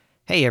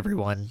Hey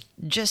everyone,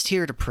 just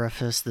here to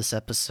preface this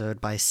episode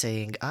by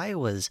saying I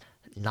was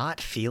not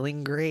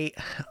feeling great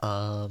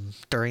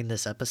during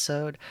this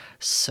episode,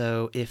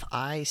 so if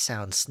I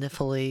sound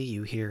sniffly,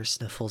 you hear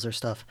sniffles or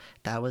stuff,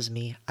 that was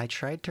me. I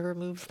tried to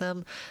remove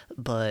them,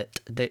 but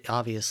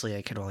obviously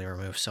I can only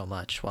remove so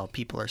much while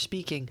people are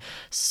speaking,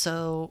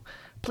 so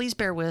please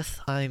bear with.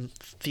 I'm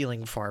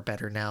feeling far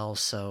better now,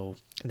 so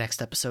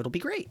next episode will be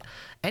great.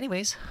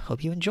 Anyways,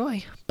 hope you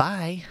enjoy.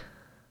 Bye!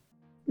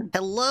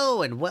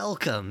 Hello and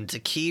welcome to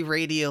Key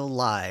Radio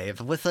Live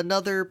with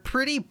another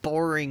pretty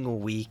boring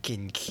week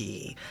in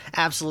Key.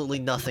 Absolutely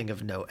nothing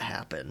of note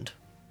happened.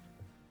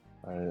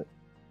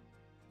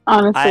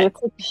 Honestly,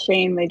 it's a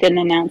shame they didn't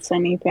announce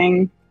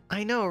anything.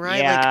 I know,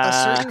 right? Yeah. Like,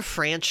 a certain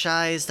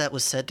franchise that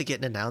was said to get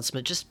an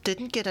announcement just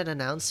didn't get an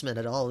announcement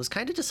at all. It was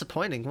kind of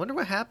disappointing. Wonder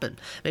what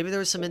happened. Maybe there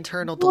was some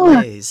internal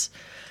delays.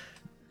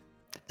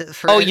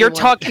 You're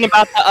talking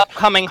about the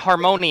upcoming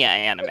Harmonia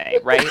anime,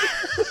 right?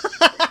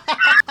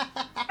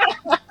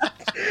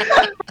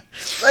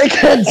 I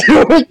can't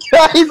do it,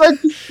 guys! I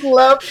just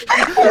left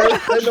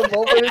in the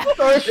moment it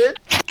started.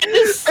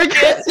 I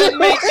can't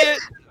make it.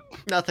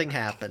 Nothing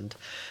happened.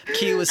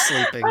 Key was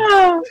sleeping.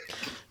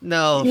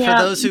 No, Yeah.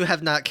 for those who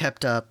have not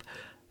kept up,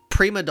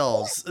 Prima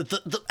Dolls,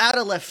 the out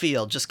of left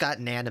field, just got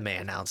an anime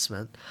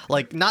announcement.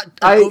 Like, not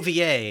an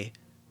OVA.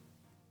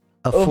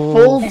 A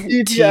full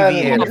TV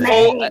TV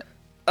anime.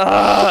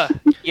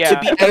 Yeah. To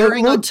be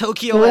airing on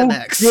Tokyo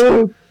MX.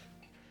 Good.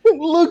 It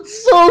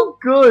looks so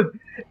good!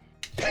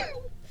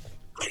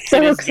 So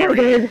It is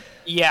excited.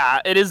 Yeah,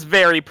 it is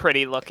very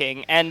pretty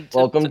looking, and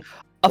Welcome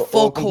a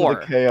full welcome core. to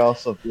the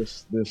chaos of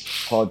this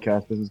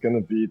podcast. This is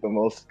gonna be the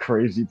most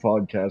crazy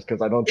podcast, because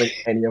I don't think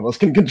any of us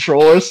can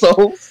control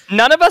ourselves.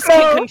 None of us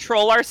can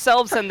control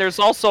ourselves, and there's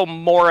also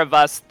more of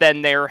us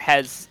than there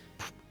has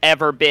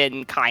ever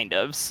been, kind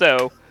of,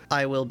 so...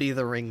 I will be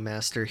the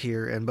ringmaster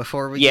here, and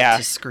before we Yeah, get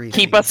to screaming...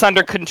 Keep us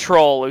under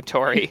control,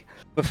 Utori.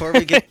 Before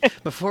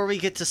we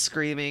get to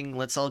screaming,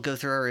 let's all go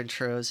through our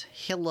intros.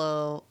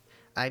 Hello,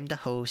 I'm the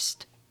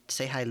host.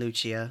 Say hi,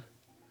 Lucia.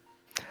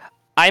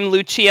 I'm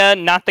Lucia,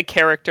 not the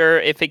character.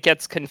 If it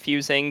gets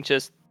confusing,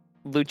 just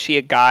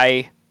Lucia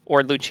guy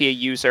or Lucia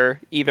user.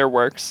 Either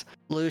works.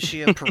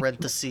 Lucia,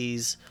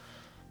 parentheses,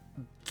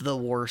 the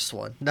worst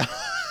one. No.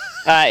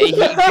 I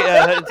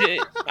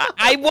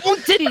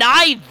won't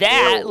deny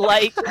that.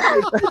 Like,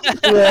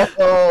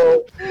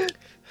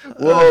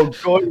 Whoa,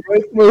 going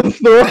right through the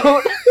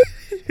throat.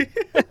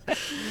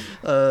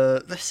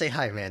 Say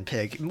hi,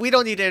 Manpig. We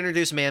don't need to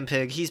introduce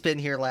Manpig. He's been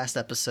here last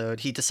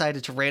episode. He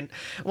decided to rant.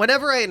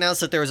 Whenever I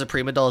announced that there was a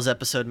Prima Dolls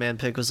episode,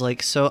 Manpig was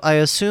like, "So I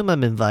assume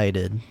I'm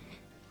invited."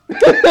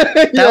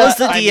 That was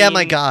the DM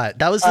I got.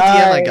 That was the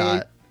DM I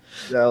got.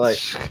 Yeah, like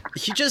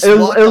He just it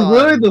walked was on.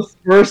 literally the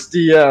first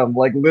DM.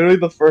 Like literally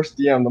the first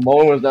DM. The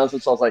moment it was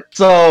announced, so I was like,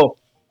 "So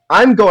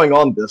I'm going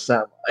on this,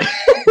 am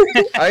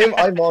I?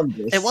 I'm on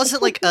this." It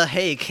wasn't like a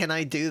 "Hey, can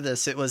I do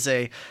this?" It was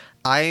a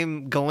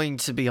 "I'm going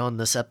to be on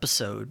this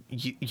episode.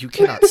 You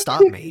cannot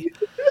stop me."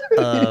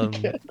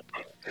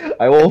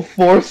 I will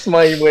force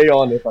my way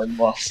on if I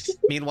must.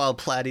 Meanwhile,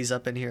 Platy's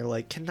up in here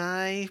like, "Can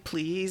I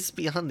please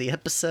be on the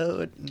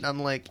episode?" And I'm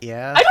like,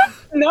 "Yeah."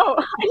 No,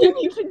 I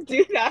didn't even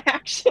do that,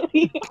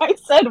 actually. I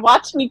said,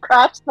 watch me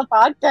crash the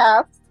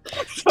podcast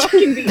so I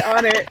can be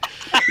on it.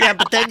 Yeah,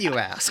 but then you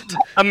asked.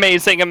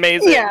 amazing.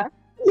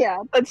 Yeah,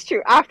 that's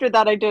true. After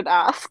that, I did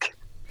ask.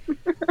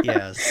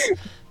 Yes.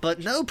 But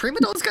no, Prima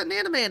Dolls got an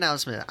anime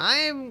announcement. I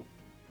am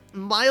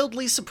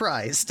mildly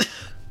surprised.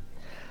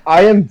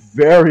 I am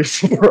very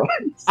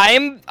surprised.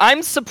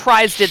 I'm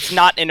surprised it's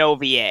not an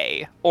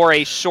OVA or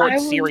a short I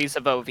was- series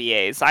of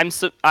OVAs.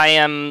 I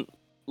am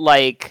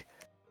like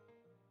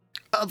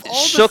Of all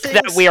shook the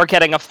that things, we are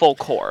getting a full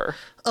core.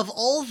 of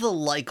all the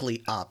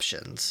likely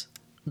options,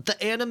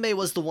 the anime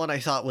was the one I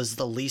thought was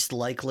the least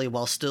likely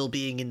while still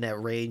being in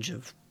that range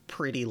of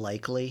pretty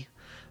likely.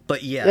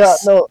 But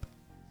yes. Yeah, no.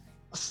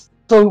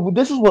 So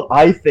this is what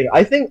I think.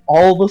 I think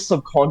all of us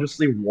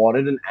subconsciously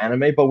wanted an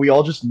anime, but we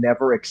all just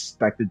never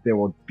expected there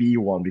would be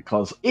one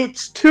because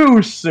it's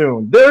too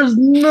soon. There's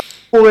no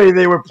way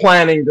they were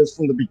planning this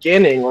from the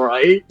beginning,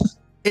 right?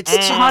 It's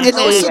Mm, and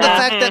also the yeah.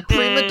 fact that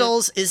Prima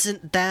Dolls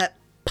isn't that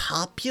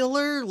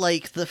popular.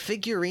 Like, the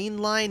figurine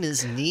line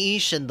is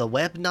niche and the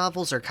web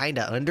novels are kind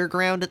of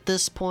underground at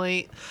this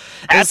point.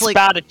 That's like,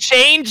 about to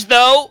change,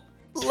 though.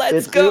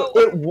 Let's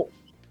go.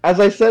 As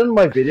I said in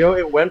my video,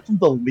 it went from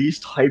the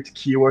least hyped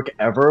keywork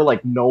ever,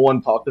 like no one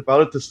talked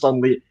about it, to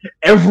suddenly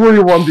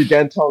everyone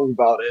began talking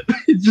about it.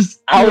 It's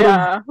just out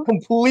of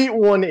complete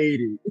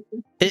 180.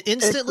 it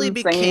instantly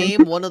It's insane.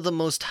 became one of the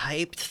most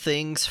hyped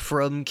things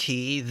from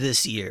Key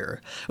this year,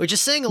 which is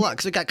saying a lot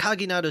because we got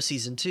Kaginato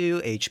Season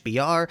 2,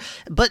 HBR,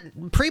 but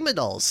Prima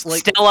Dolls,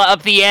 like, Stella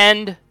of the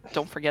End.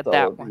 Don't forget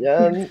that one.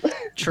 Yeah,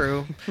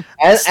 true.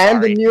 and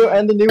Sorry.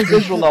 the new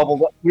visual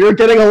novel. We're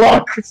getting a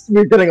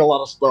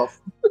lot of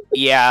stuff.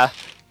 Yeah.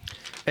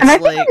 And I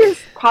It's think like, it was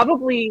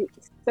probably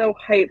so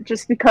hyped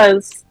just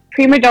because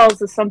Prima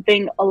Dolls is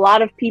something a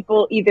lot of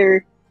people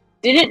either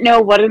didn't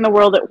know what in the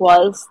world it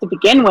was to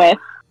begin with,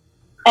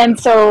 and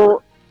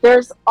so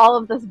there's all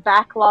of this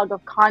backlog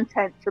of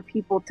content for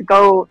people to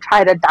go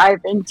try to dive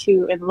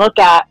into and look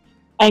at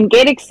and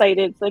get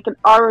excited so they can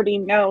already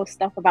know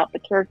stuff about the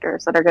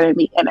characters that are going to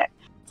be in it.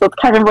 So it's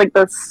kind of like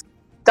this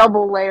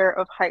double layer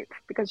of hype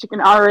because you can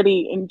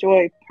already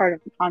enjoy part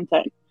of the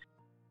content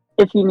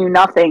if you knew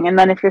nothing. And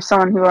then if you're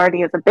someone who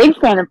already is a big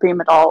fan of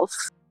Prima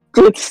dolls,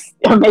 it's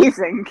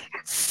amazing.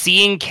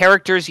 Seeing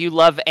characters you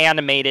love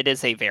animated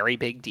is a very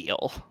big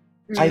deal.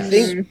 I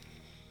think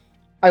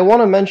I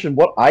want to mention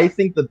what I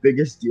think the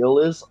biggest deal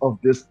is of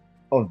this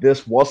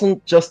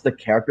wasn't just the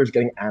characters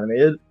getting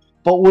animated,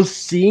 but was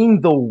seeing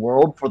the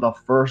world for the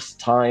first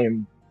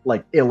time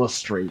like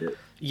illustrated.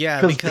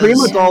 Yeah, Because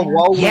Prima doll,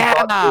 while we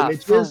got Yeah,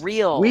 images, for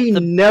real. we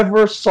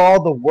never saw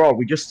the world.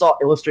 We just saw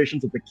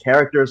illustrations of the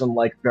characters and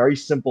like very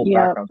simple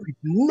backgrounds. We've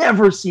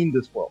never seen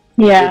this world.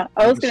 Yeah,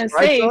 I was gonna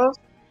say, us,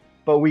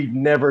 but we've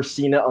never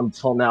seen it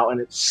until now, and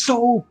it's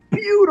so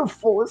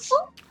beautiful. It's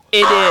so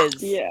It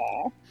is. yeah.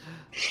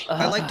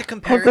 I like to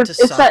compare it to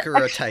It's that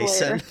Sakura extra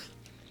Tyson. layer.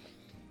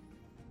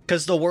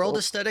 Because the world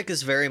aesthetic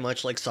is very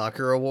much like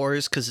Sakura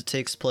Wars, because it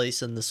takes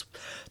place in this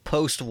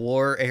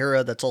post-war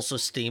era that's also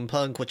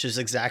steampunk, which is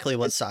exactly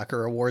what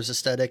Sakura Wars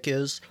aesthetic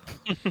is.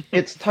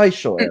 It's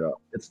Taisho era.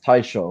 It's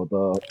Taisho,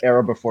 the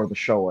era before the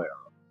Showa era,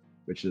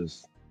 which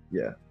is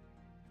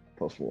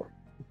post-war.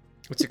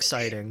 It's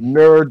exciting.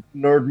 Nerd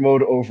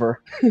mode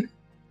over.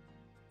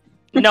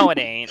 No, it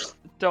ain't.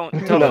 Don't.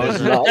 No,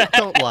 it's not.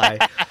 Don't lie.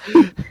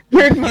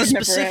 Nerd You mode never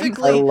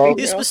specifically, ends. I love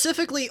you it.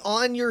 specifically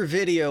on your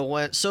video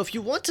went, so if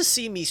you want to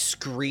see me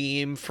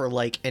scream for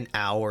like an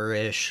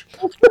hour-ish,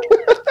 hop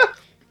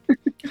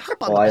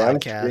on Well, I the am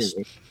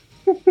podcast.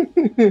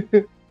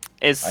 screaming.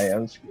 Is I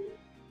am screaming.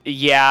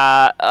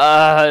 yeah.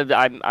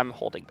 I'm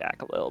holding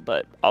back a little,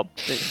 but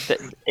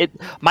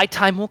my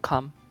time will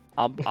come.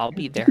 I'll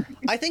be there.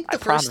 I think the I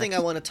first promise. thing I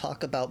want to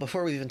talk about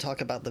before we even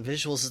talk about the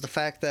visuals is the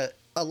fact that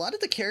a lot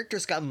of the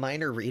characters got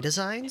minor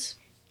redesigns.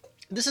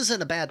 This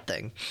isn't a bad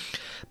thing.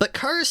 But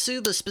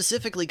Karasuba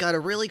specifically got a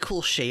really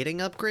cool shading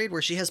upgrade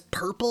where she has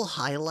purple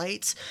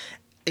highlights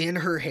in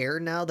her hair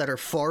now that are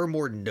far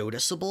more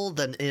noticeable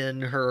than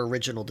in her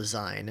original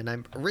design, and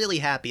I'm really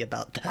happy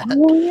about that.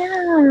 Oh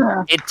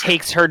yeah. It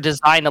takes her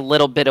design a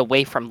little bit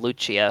away from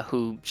Lucia,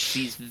 who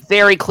she's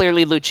very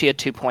clearly Lucia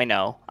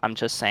 2.0. I'm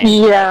just saying.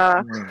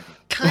 Yeah.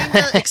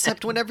 Kinda,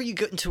 except whenever you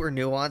get into her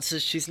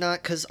nuances, she's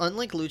not, because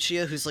unlike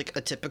Lucia, who's like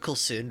a typical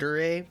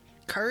tsundere,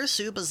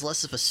 Karasuba's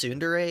less of a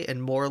tsundere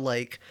and more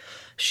like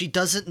she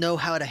doesn't know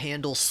how to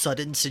handle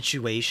sudden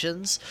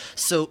situations,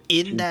 so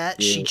in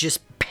that, she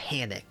just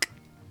panic.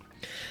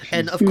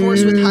 And of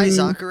course with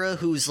Haizakura,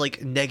 who's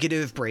like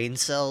negative brain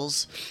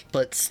cells,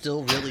 but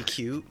still really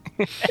cute,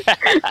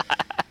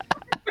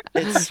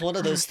 it's one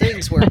of those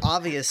things where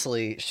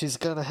obviously she's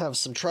gonna have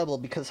some trouble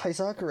because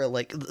Haizakura,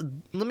 like,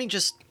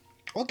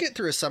 I'll get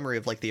through a summary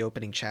of like the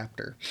opening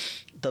chapter.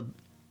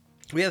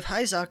 We have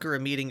Haizakura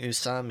meeting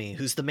Usami,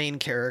 who's the main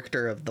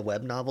character of the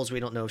web novels.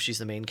 We don't know if she's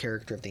the main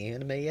character of the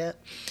anime yet.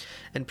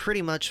 And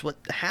pretty much what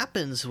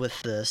happens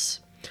with this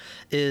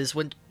is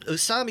when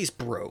Usami's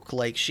broke,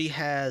 like she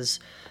has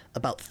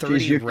about 30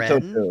 She's Yukito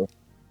ren. too.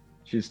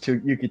 She's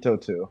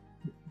Yukito too.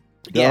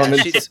 Yeah,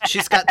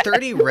 she's got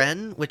 30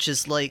 ren, which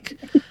is like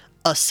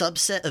a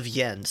subset of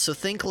yen. So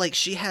think like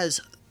she has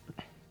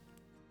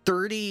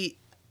 30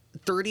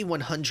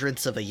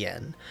 100ths of a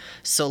yen.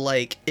 So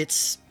like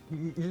it's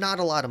not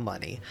a lot of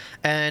money.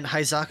 And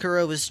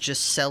Haizakura was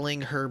just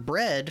selling her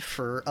bread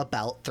for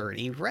about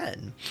 30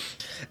 ren.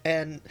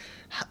 And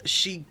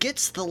she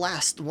gets the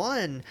last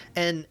one,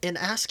 and in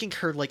asking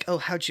her like, oh,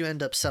 how'd you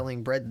end up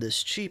selling bread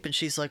this cheap? And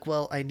she's like,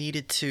 well, I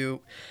needed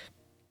to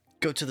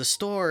go to the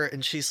store,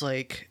 and she's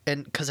like,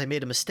 and because I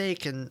made a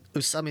mistake. And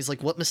Usami's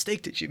like, what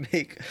mistake did you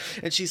make?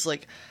 And she's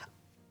like,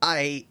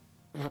 I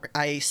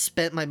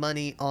spent my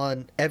money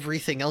on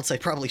everything else I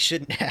probably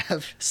shouldn't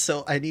have,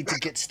 so I need to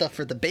get stuff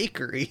for the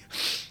bakery.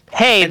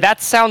 Hey, that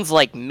sounds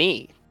like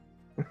me.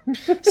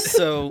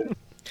 So,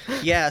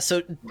 yeah,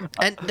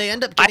 and they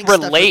end up I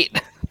getting relate.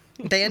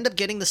 They end up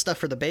getting the stuff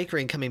for the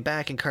bakery and coming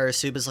back, and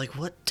Karasuba's like,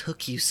 what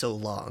took you so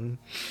long?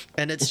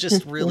 And it's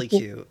just really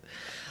cute.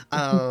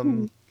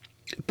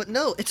 But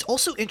no, it's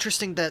also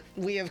interesting that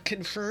we have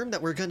confirmed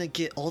that we're going to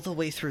get all the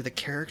way through the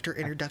character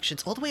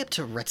introductions, all the way up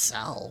to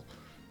Retzal.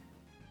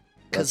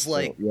 Because,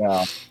 like...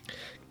 Yeah.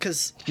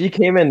 Because... She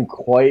came in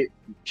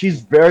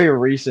she's very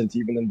recent,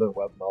 even in the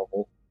web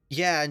novel.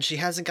 Yeah, and she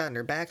hasn't gotten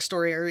her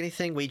backstory or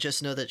anything. We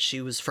just know that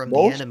she was from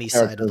Most the enemy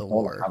side of the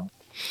characters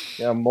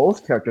war.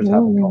 Most characters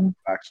haven't got a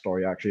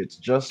backstory, actually. It's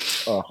just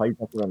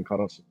Haizakura and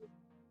Karasuba.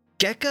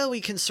 Gekka, we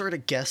can sort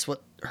of guess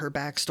what her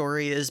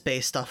backstory is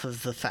based off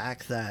of the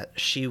fact that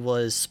she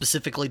was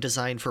specifically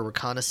designed for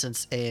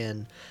reconnaissance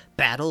and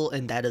battle,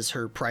 and that is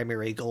her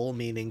primary goal,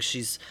 meaning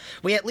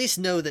we at least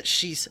know that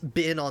she's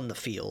been on the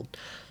field.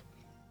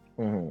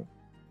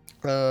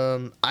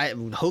 Mm-hmm.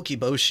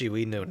 Hokiboshi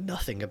we know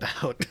nothing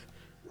about.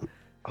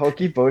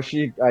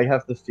 Hokiboshi, I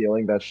have the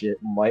feeling that she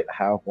might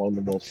have one of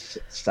the most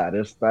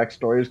saddest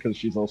backstories because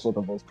she's also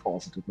the most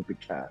positive of the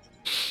cast.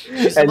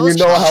 She's the And you most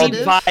know how She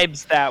positive.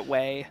 vibes that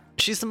way.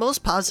 She's the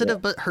most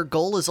positive, but her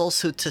goal is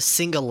also to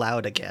sing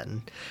aloud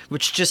again,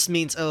 which just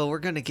means, oh, we're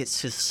gonna get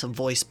to some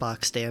voice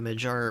box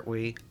damage, aren't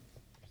we?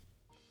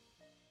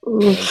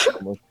 and so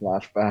much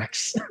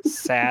flashbacks.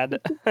 Sad.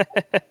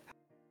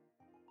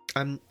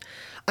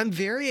 I'm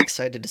very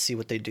excited to see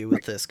what they do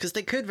with this, because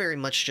they could very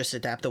much just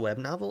adapt the web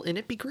novel, and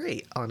it'd be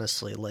great,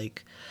 honestly.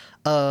 Like,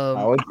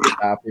 I would be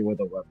happy with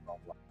a web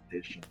novel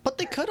adaptation. but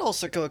they could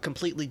also go a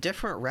completely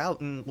different route,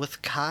 and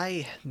with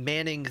Kai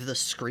manning the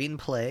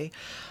screenplay,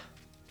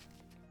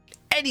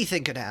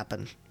 anything could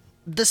happen.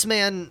 This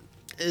man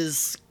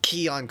is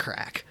key on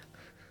crack.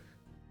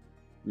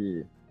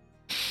 Yeah.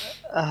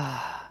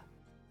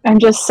 I'm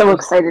just so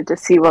excited to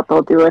see what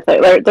they'll do with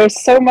it.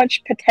 There's so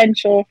much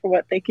potential for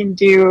what they can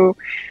do,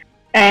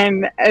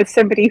 and as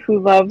somebody who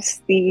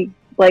loves the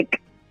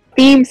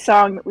theme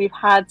song that we've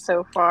had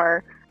so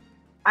far,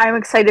 I'm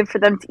excited for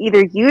them to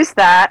either use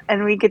that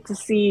and we get to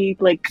see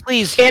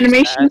Please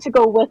animation to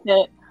go with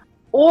it,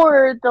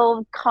 or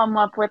they'll come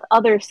up with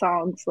other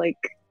songs, like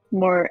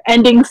more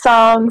ending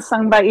songs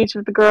sung by each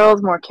of the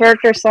girls, more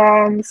character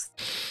songs.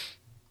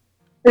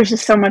 There's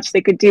just so much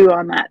they could do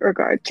on that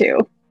regard too.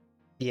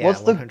 Yeah,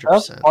 What's the 100%.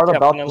 best part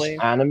about Definitely. this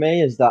anime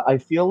is that I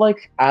feel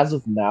like as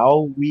of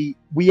now we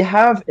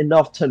have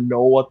enough to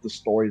know what the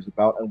story is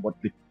about and what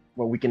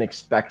we can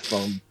expect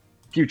from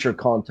future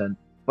content.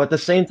 But at the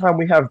same time,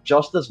 we have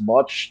just as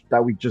much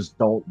that we just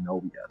don't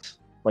know yet.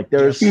 Like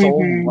there is so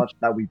Mhm. much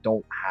that we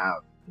don't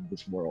have in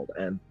this world,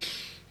 and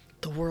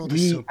The world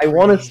is so I pretty.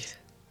 want to.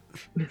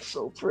 It's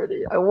so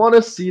pretty. I want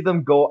to see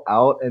them go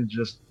out and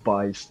just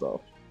buy stuff.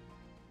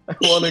 I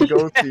want to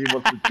go see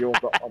what the deal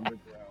with the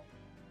underground.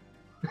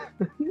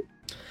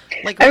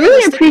 Like, I really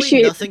realistically,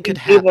 appreciate nothing that could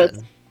they gave us-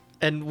 happen,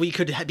 and we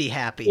could be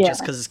happy Yeah.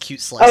 just because it's cute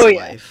slice Oh, of yeah.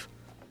 life.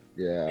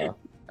 Yeah,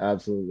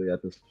 absolutely.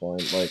 At this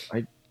point, like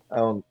I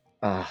don't.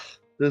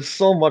 There's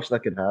so much that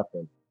could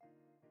happen,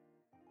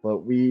 but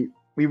we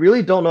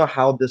really don't know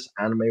how this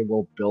anime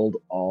will build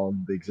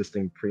on the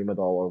existing Prima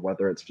doll, or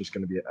whether it's just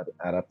going to be an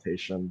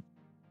adaptation.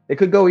 It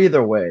could go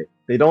either way.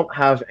 They don't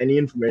have any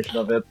information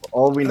of it.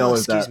 All we know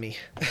is excuse that me.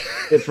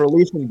 it's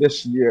releasing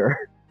this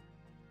year,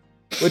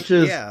 which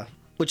is Yeah,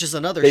 which is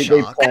another they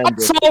shock. planned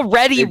That's it.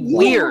 already They-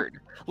 weird.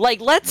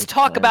 Like, let's They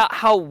talk planned- about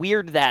how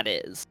weird that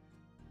is.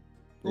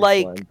 They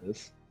Like, planned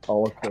this,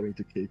 all according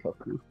to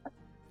Keikaku.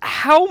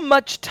 how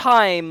much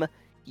time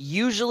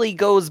usually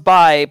goes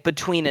by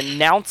between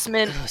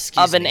announcement Excuse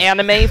of an me.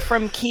 anime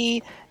from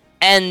Key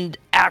and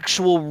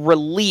actual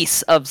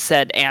release of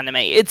said anime?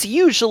 It's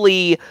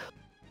usually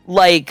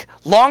like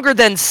longer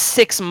than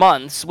 6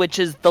 months, which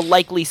is the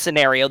likely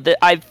scenario. That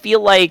I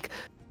feel like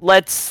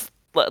let's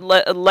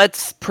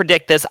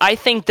predict this. I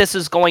think this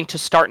is going to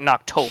start in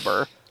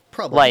October,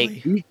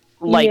 Probably.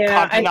 like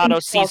Yeah, I think Kakinato so,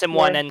 season too.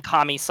 1 and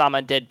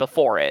Kami-sama did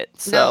before it.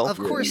 Now, So of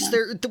course,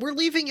 we're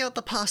leaving out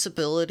the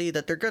possibility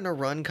that they're gonna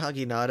run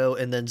Kaginato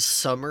and then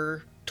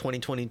summer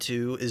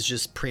 2022 is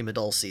just Prima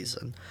Doll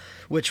season,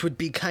 which would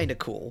be kind of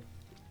cool.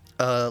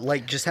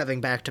 Like just having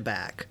back to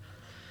back.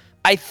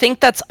 I think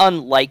that's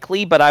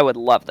unlikely, but I would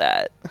love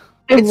that.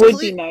 It would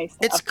clear- be nice.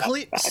 to It's have that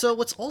clear. back. So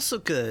what's also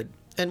good,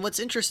 and what's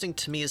interesting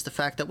to me, is the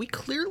fact that we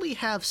clearly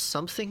have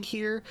something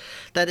here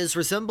that is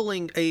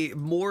resembling a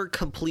more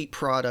complete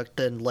product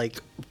than like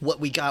what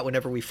we got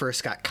whenever we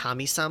first got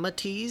Kami-sama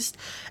teased.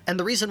 And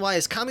the reason why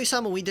is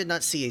Kami-sama, we did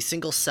not see a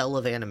single cell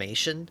of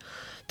animation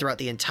throughout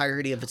the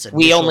entirety of its initial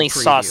We only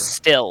saw preview.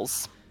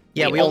 stills.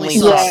 Yeah, we we only only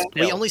saw saw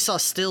we stills. only saw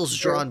stills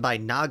drawn by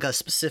Naga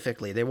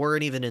specifically. They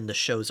weren't even in the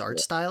show's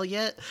art style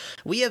yet.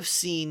 We have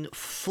seen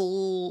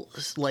full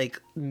like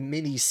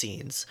mini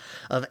scenes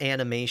of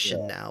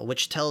animation now,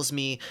 which tells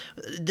me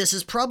this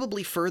is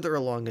probably further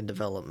along in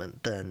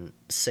development than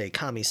say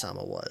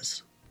Kami-sama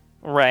was.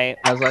 Right.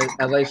 As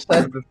I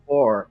said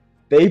before,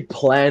 they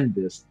planned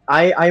this.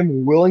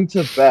 I'm willing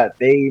to bet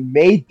they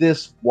made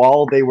this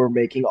while they were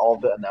making all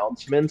the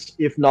announcements,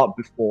 if not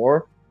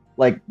before.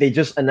 Like they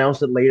just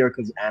announced it later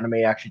because anime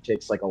actually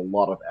takes like a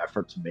lot of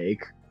effort to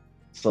make.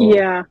 So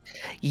Yeah.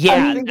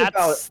 Yeah,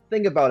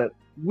 think about it.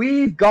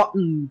 We've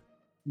gotten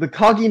the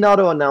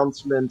Kaginato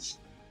announcement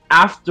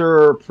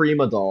after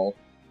Prima Doll,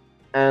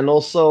 and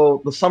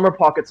also the Summer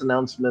Pockets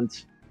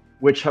announcement,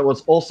 which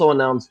was also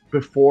announced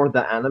before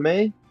the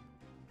anime.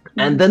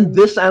 And then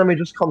this anime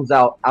just comes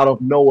out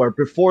of nowhere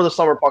before the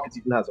Summer Pockets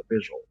even has a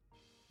visual.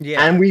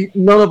 Yeah. And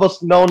none of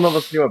us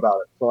knew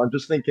about it. So I'm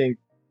just thinking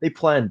they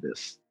planned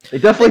this. They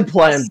definitely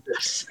planned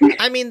this.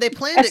 I mean, they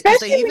planned it because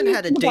they Especially even when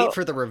had a you think date about-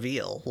 for the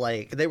reveal.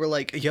 Like they were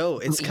like, "Yo,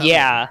 it's coming."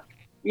 yeah,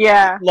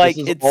 Yeah. like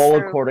this is it's all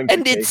true. according to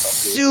and it's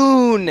Keikaku.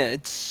 soon.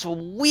 It's so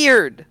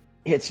weird.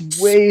 It's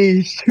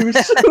way too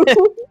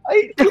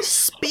soon.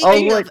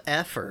 Speaking like- of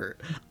effort,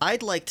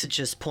 I'd like to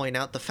just point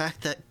out the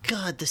fact that,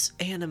 God, this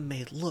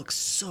anime looks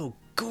so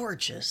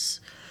gorgeous.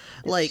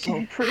 Like,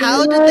 so pretty.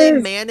 how did they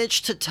Yes.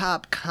 manage to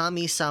top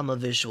Kami-sama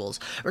visuals?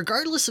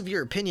 Regardless of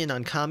your opinion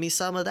on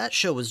Kami-sama, that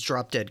show was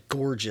drop dead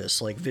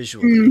gorgeous, like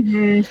visually.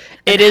 Mhm.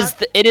 And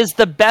It is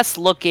the best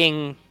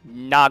looking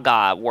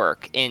Naga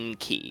work in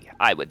Key,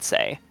 I would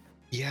say.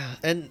 Yeah,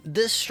 and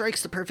this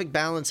strikes the perfect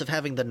balance of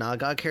having the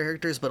Naga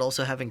characters, but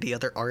also having the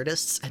other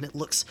artists, and it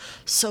looks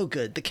so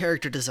good. The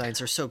character designs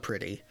are so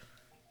pretty.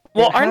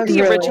 Well, It aren't has the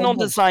really original so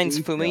much designs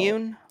detail.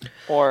 Fumiyun?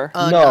 Or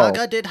No.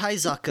 Naga did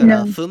Haizakura.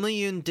 No.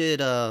 Fumiyun did,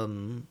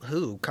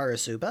 who?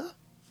 Karasuba?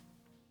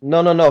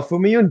 No.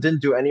 Fumiyun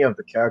didn't do any of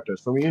the characters.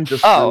 Fumiyun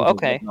just Oh, drew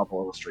okay. the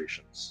novel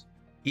illustrations.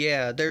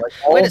 Yeah, there. Like,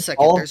 Wait a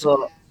second. all of There's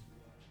the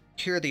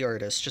here are the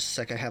artists. Just a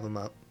sec. I have them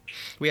up.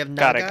 We have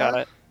got Naga. it, got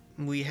it.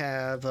 We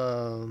have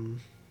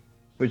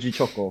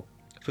Fujichoko.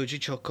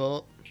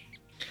 Fujichoko.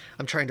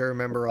 I'm trying to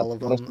remember all of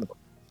them.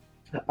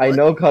 I What?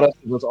 know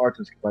Karasuba's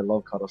artist because I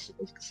love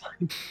Karasuba's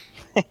design.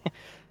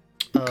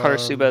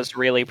 Karasuba is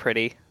really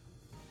pretty.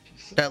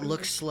 That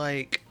looks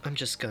like I'm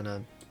just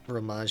gonna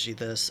Ramaji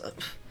this.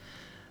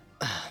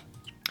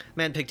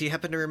 Manpig, do you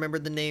happen to remember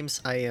the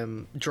names? I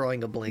am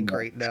drawing a blank No.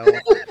 right now.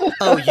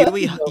 Oh,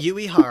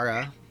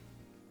 Yuihara.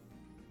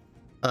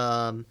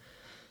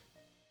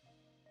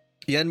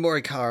 Yen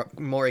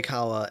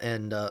Morikawa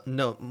and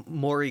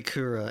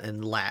Morikura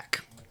and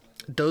Lack.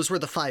 Those were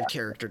the 5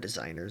 character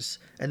designers,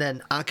 and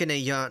then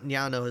Akane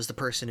Yano is the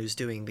person who's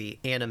doing the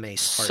anime art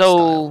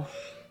style.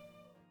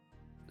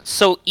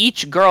 So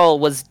each girl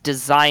was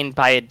designed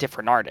by a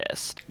different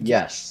artist.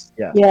 Yes.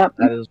 Yeah.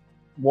 That is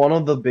one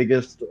of the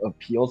biggest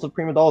appeals of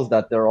Prima Dolls,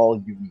 that they're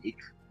all unique.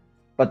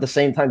 But at the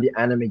same time, the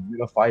anime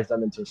unifies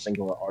them into a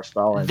singular art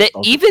style. And does it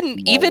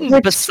Even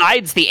flawlessly.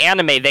 besides the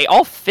anime, they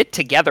all fit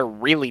together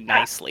really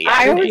nicely.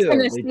 I They was do,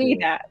 gonna they say do.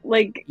 that.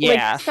 Like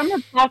Yeah. Summer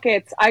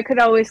Pockets, I could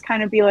always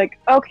kind of be like,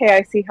 okay,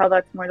 I see how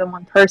that's more than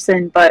one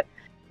person. But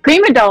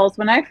Prima Dolls,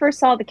 when I first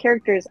saw the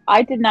characters,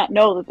 I did not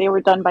know that they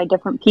were done by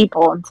different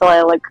people until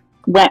I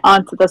went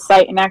onto the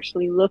site and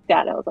actually looked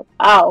at it. I was like,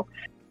 wow,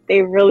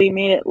 they really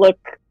made it look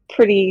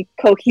pretty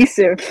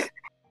cohesive.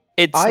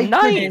 It's I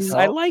nice. couldn't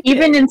I tell. like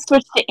Even it. in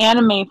switch to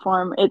anime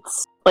form,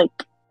 it's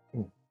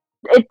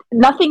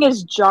nothing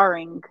is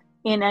jarring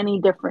in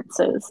any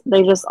differences.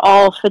 They just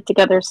all fit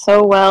together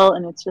so well,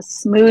 and it's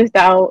just smoothed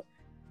out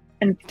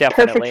and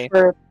Definitely. perfect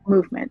for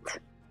movement.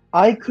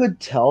 I could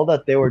tell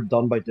that they were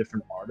done by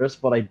different artists,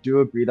 but I do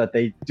agree that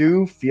they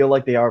do feel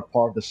like they are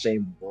part of the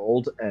same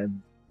world,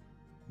 and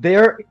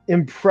they're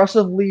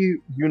impressively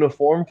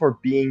uniform for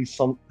being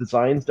some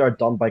designs that are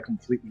done by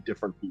completely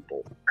different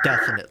people.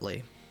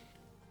 Definitely.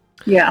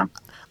 Yeah.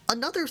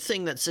 Another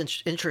thing that's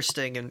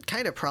interesting and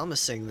kind of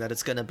promising that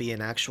it's going to be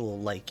an actual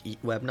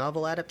web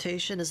novel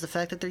adaptation is the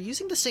fact that they're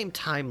using the same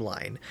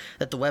timeline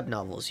that the web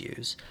novels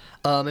use.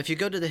 If you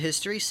go to the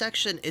history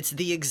section, it's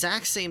the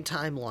exact same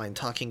timeline,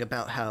 talking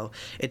about how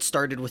it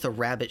started with a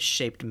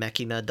rabbit-shaped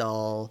Mechina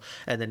doll,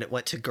 and then it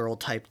went to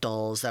girl-type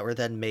dolls that were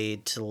then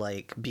made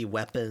to be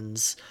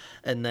weapons,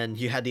 and then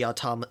you had the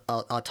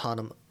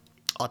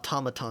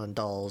automaton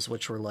dolls,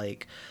 which were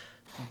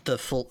the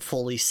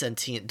fully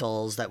sentient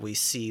dolls that we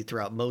see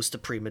throughout most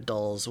of Prima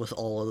Dolls, with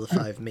all of the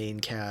 5 main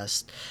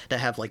cast that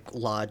have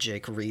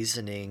logic,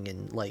 reasoning,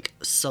 and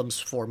some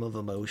form of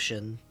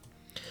emotion.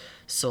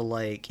 So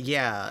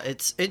yeah,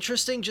 it's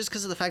interesting just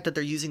because of the fact that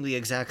they're using the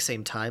exact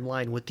same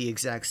timeline with the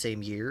exact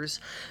same years,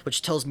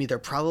 which tells me they're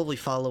probably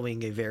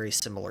following a very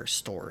similar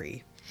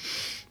story.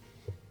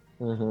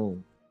 Mm-hmm.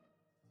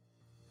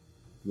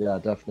 Yeah,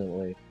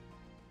 definitely.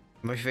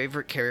 My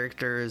favorite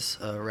character is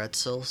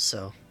Retzel,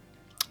 so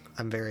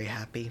I'm very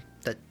happy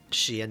that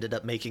she ended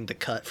up making the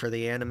cut for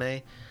the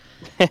anime.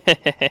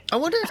 I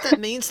wonder if that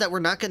means that we're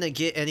not going to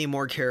get any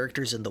more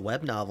characters in the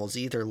web novels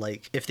either.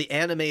 If the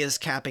anime is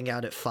capping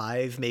out at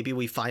 5, maybe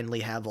we finally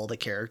have all the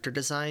character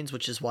designs,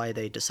 which is why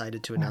they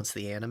decided to announce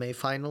the anime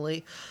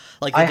finally.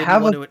 They I didn't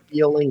have want a to...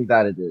 feeling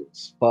that it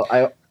is, but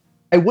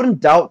I wouldn't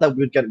doubt that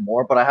we'd get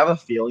more, but I have a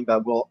feeling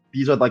that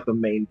these are the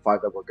main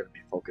 5 that we're going to be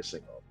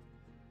focusing on.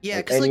 Yeah,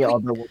 Like, because any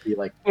other will be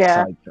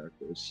Yeah. side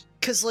characters.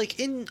 Because,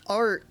 in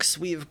arcs,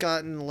 we've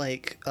gotten,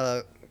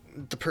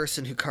 the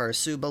person who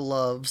Karasuba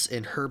loves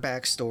in her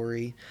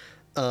backstory.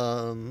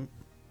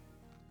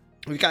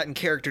 We've gotten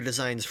character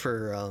designs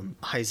for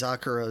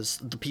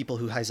the people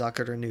who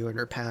Haizakura knew in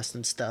her past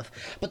and stuff.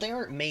 But they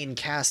aren't main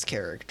cast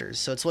characters,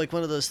 so it's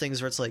one of those things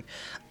where it's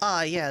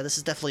yeah, this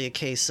is definitely a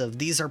case of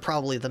these are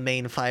probably the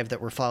main 5 that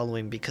we're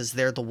following because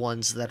they're the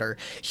ones that are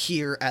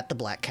here at the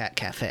Black Cat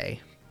Cafe.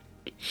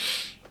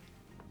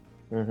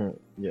 Mm-hmm.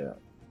 Yeah.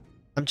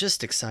 I'm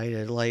just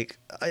excited. I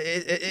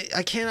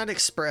cannot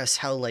express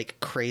how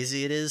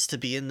crazy it is to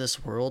be in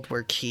this world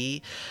where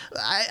Key.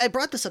 I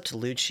brought this up to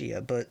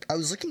Lucia, but I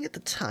was looking at the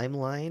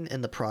timeline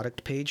and the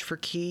product page for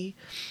Key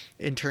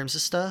in terms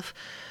of stuff.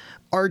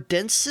 Our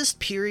densest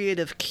period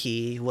of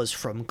Key was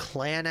from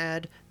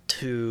Clanad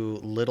to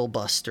Little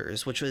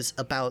Busters, which was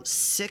about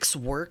 6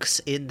 works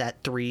in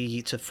that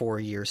 3 to 4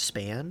 year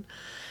span.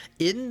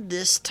 In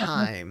this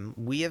time,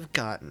 we have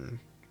gotten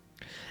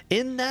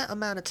in that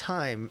amount of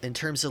time, in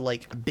terms of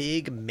like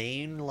big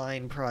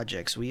mainline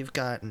projects, we've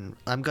gotten.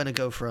 I'm gonna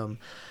go from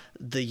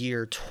the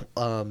year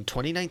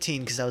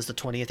 2019 because that was the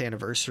 20th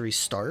anniversary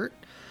start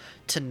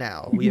to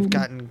now. We have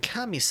gotten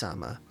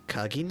Kami-sama,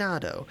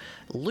 Kaginado,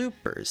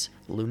 Loopers,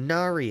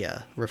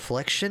 Lunaria,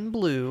 Reflection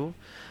Blue.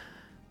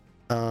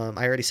 I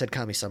already said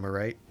Kami-sama,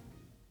 right?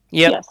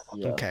 Yep. Yes.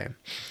 Yeah. Okay.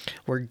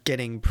 We're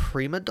getting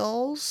Prima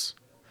Dolls,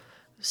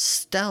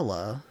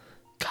 Stella,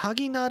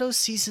 Kaginado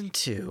Season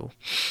 2,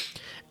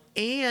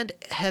 and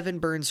Heaven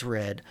Burns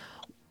Red,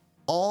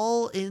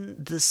 all in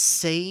the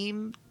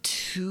same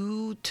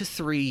 2 to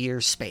 3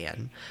 year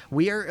span.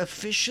 We are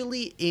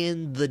officially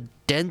in the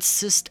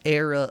densest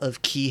era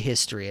of Key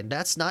history, and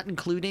that's not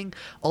including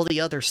all the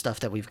other stuff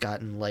that we've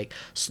gotten, like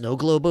Snow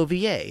Globe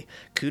OVA,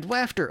 Cood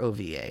Wafter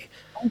OVA.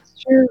 That's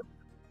true.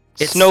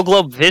 Snow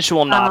Globe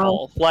visual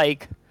novel,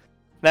 like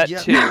that Yeah.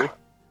 too.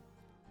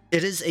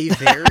 It is a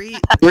very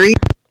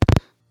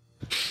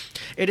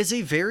it is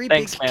a very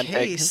Thanks, big Manpig.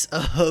 case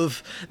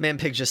of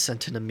Manpig just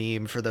sent in a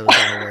meme for those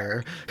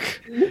unaware.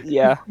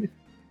 Yeah.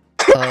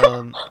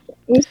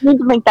 We just need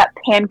to make that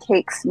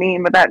pancakes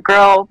meme of that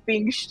girl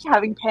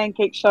having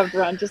pancakes shoved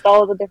around, just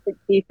all the different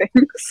key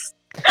things.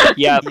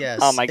 Yep. Yes.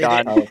 Oh my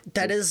god.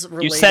 That is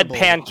relatable. You said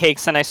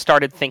pancakes, and I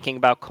started thinking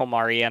about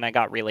Komari, and I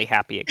got really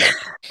happy again.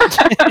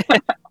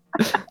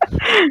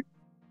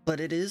 But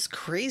it is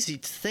crazy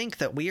to think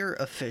that we are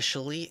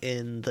officially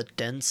in the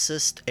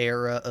densest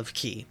era of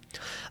Key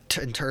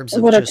in terms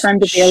of What a just time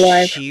to be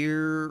alive.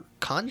 sheer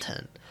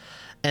content.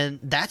 And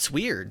that's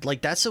weird.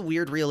 Like, that's a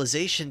weird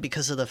realization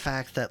because of the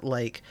fact that,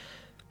 like,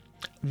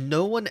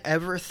 no one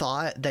ever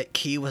thought that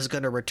Key was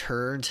going to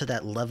return to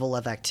that level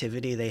of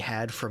activity they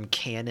had from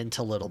Canon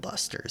to Little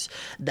Busters.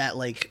 That,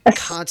 like,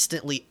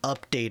 constantly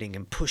updating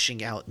and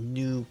pushing out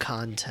new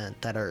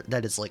content that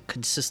is, like,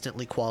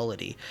 consistently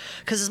quality.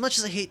 Because as much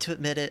as I hate to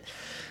admit it,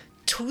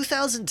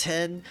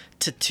 2010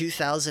 to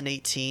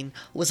 2018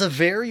 was a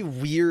very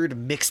weird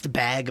mixed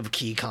bag of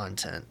Key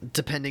content,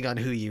 depending on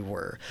who you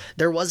were.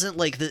 There wasn't,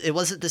 like, it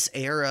wasn't this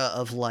era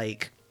of,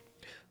 like,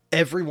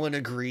 everyone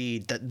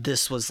agreed that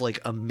this was like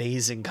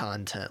amazing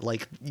content.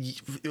 Like,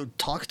 you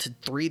talk to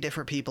 3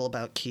 different people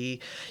about Key,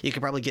 you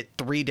could probably get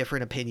 3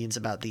 different opinions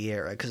about the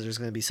era, because there's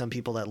going to be some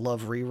people that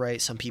love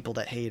Rewrite, some people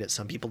that hate it,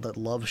 some people that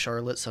love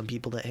Charlotte, some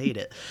people that hate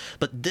it.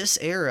 But this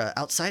era,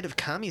 outside of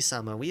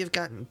Kami-sama, we have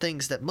gotten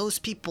things that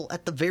most people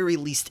at the very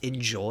least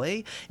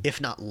enjoy, if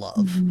not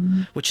love,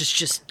 which is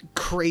just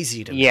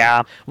crazy to me.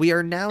 Yeah. We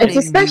are now It's in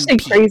a especially new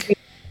peak. crazy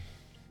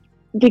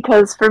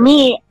because for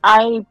me,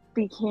 I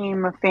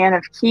became a fan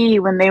of Key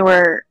when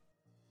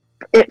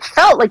it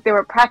felt like they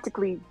were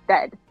practically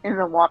dead in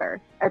the water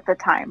at the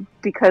time,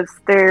 because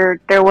there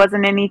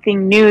wasn't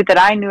anything new that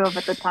I knew of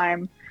at the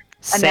time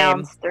Same.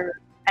 announced or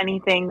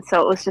anything.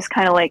 So it was just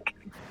kind of like,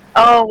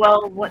 oh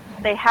well, what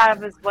they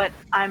have is what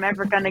I'm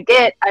ever gonna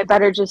get. I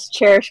better just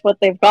cherish what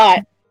they've got.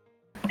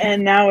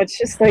 And now it's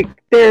just like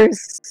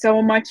there's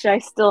so much I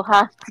still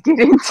have to get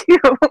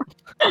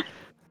into.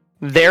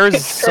 There's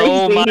It's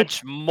so crazy.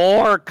 much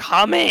more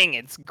coming.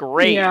 It's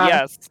great. Yeah.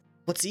 Yes.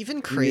 What's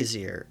even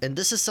crazier, and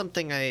this is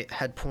something I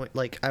had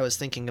I was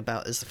thinking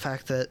about, is the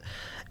fact that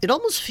it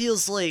almost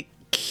feels like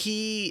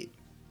Key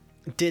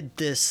did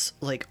this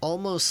like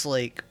almost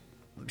like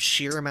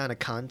sheer amount of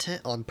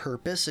content on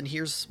purpose. And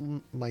here's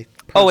my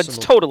Oh, it's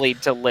personal- totally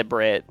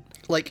deliberate.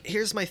 like,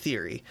 here's my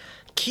theory.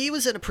 Key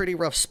was in a pretty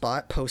rough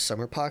spot post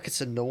Summer Pockets,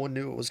 and no one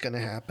knew what was going to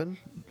happen.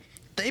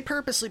 They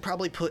purposely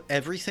probably put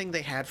everything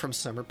they had from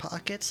Summer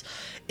Pockets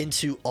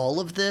into all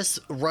of this,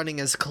 running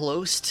as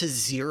close to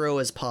zero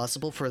as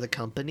possible for the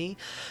company,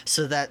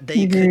 so that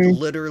they could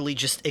literally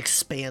just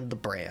expand the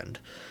brand.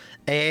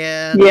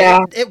 And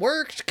Yeah. it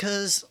worked,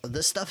 because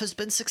this stuff has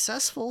been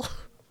successful.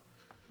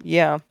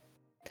 Yeah.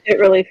 It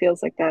really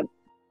feels like that.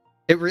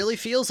 It really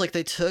feels like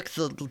they took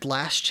the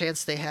last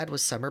chance they had with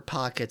Summer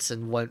Pockets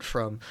and went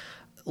from,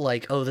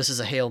 like, oh, this is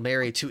a Hail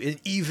Mary, to an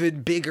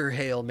even bigger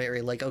Hail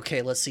Mary. Like,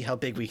 okay, let's see how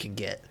big we can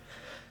get.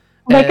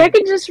 Like, I And-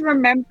 can just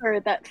remember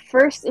that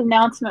first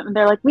announcement when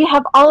they're like, we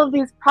have all of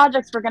these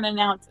projects we're going to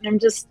announce. And I'm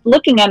just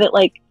looking at it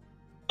like,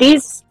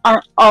 these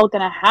aren't all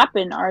going to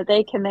happen, are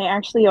they? Can they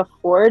actually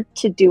afford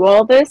to do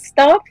all this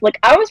stuff? Like,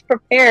 I was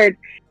prepared.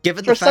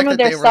 Given For the some fact of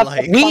that their they were stuff,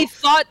 like, We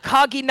thought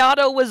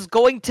Kaginado was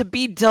going to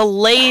be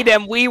delayed,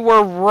 and we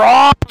were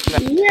wrong.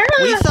 Yeah.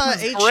 we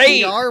thought was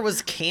great. HDR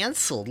was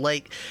canceled.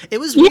 Like, it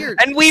was Yeah, weird.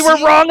 And we were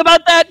wrong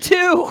about that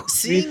too. We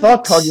Seeing,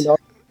 thought Kaginado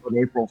was an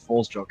April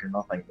Fool's joke and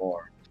nothing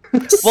more.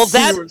 Well,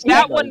 Yeah.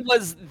 that one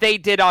was they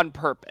did on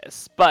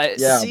purpose, but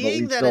Yeah, but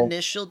seeing we that still-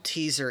 initial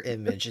teaser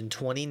image in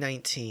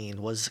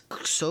 2019 was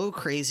so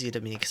crazy to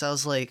me, because I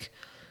was like,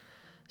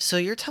 so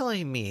you're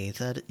telling me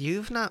that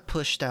you've not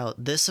pushed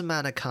out this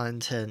amount of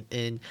content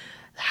in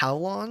how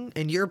long?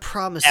 And you're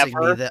promising me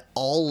Ever. that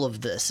all of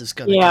this is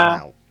going to Yeah.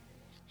 come out.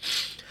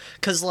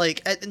 Because,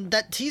 like, in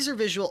that teaser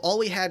visual, all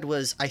we had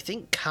was, I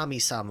think,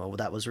 Kami-sama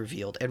that was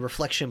revealed, and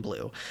Reflection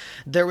Blue.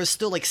 There was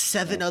still, like,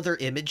 7 other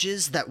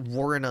images that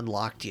weren't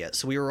unlocked yet.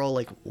 So we were all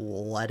like,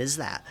 what is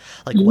that?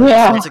 Like,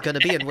 what's it going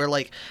to be? And we're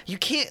like, you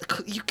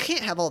can't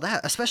have all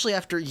that, especially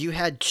after you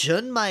had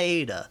Jun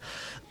Maeda,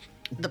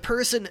 the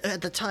person at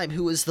the time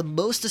who was the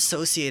most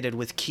associated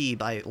with Key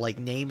by, like,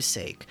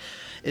 namesake,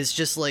 is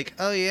just like,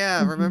 oh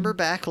yeah, remember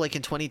back, like,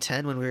 in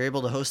 2010 when we were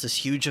able to host this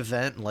huge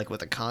event, like,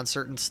 with a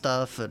concert and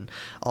stuff, and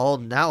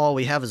now all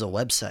we have is a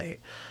website.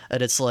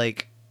 And it's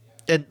like,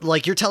 and,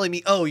 like, you're telling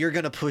me, oh, you're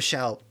gonna push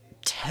out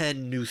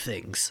 10 new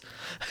things.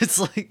 It's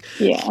like,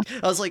 Yeah.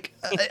 I was like,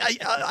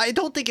 I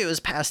don't think it was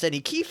past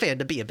any Key fan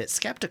to be a bit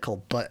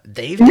skeptical, but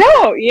they did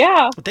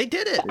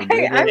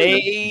it.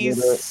 They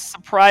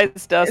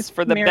surprised us It's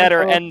for the miracle.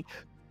 better,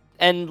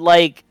 and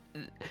like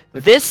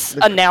this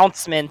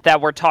announcement that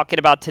we're talking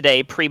about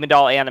today, Prima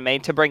Doll Anime,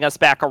 to bring us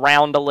back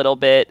around a little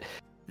bit.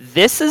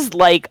 This is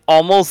like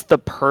almost the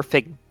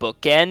perfect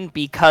bookend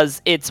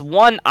because it's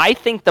one, I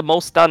think the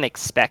most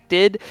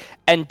unexpected,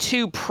 and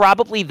two,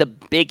 probably the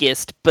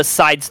biggest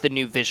besides the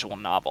new visual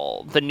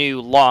novel, the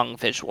new long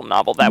visual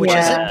novel that which we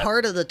isn't had.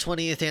 part of the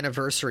 20th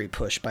anniversary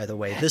push, by the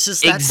way.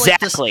 That's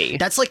Exactly.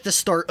 that's like the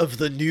start of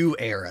the new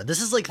era.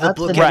 This is like the That's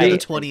bookend right. of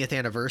the 20th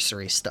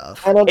anniversary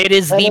stuff. It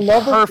is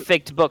the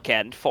perfect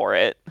bookend for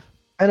it.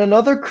 And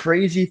another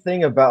crazy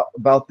thing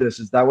about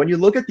this is that when you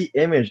look at the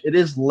image, it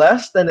is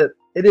less than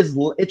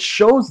it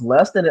shows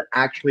less than it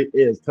actually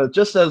is. Because it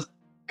just says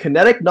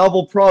kinetic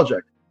novel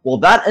project. Well,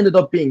 that ended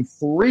up being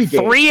 3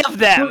 games. 3 of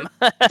them.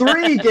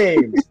 3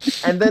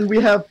 games. And then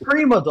we have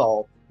Prima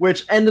Doll,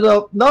 which ended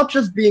up not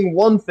just being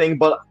one thing,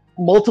 but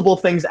multiple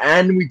things,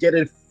 and we get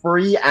a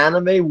free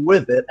anime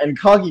with it, and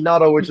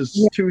Kaginado, which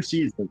is 2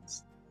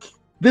 seasons.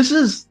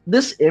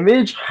 This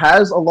image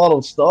has a lot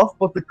of stuff,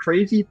 but the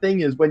crazy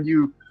thing is when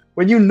you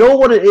know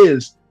what it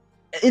is,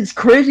 it's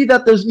crazy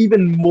that there's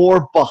even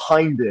more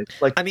behind it.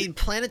 Like, I mean,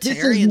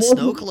 Planetary and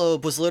Snow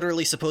Globe was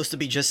literally supposed to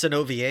be just an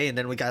OVA, and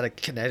then we got a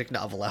kinetic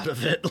novel out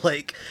of it.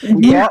 Like,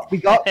 we got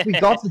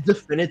the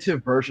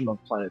definitive version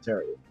of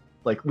Planetary.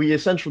 Like, we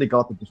essentially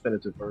got the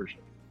definitive version.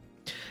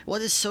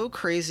 what is so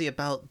crazy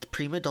about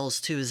Prima Dolls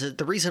too is that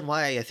the reason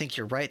why I think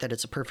you're right that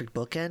it's a perfect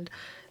bookend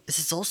is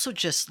it's also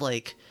just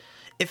like,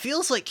 it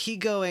feels like he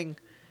going,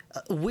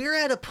 we're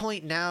at a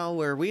point now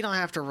where we don't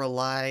have to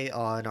rely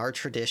on our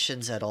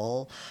traditions at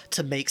all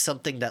to make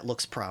something that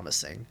looks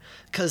promising.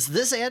 Because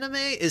this anime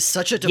is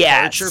such a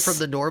departure from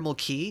the normal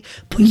Key,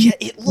 but yet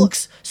it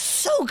looks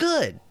so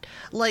good.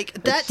 Like,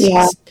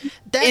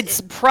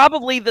 it's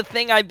probably the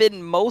thing I've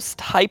been most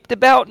hyped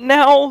about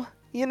now,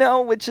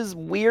 which is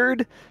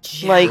weird.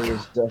 Yeah. Like,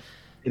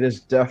 it is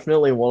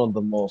definitely one of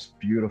the most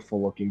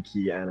beautiful looking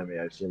Key anime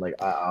I've seen. Like,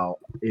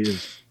 it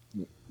is,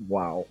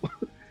 wow.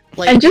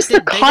 Like, and just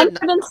the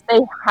confidence they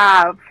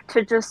have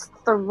to just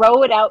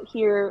throw it out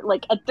here,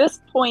 like, at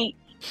this point,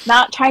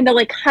 not trying to,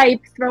 like,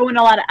 hype, throw in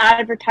a lot of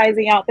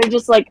advertising out. They're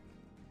just like,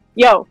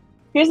 yo,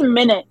 here's a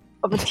minute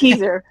of a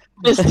teaser.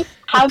 Just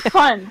have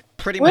fun.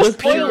 Pretty much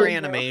pure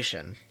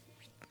animation.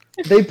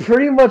 They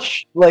pretty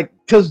much, like,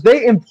 because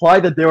they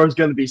implied that there was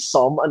going to be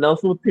some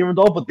announcement with Prima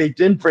Doll, but they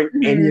didn't bring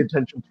any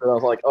attention to it. I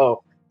was like,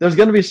 oh, there's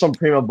going to be some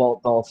Prima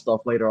Doll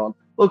stuff later on.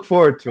 Look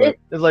forward to it.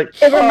 It's like,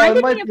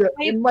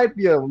 it might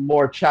be a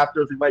more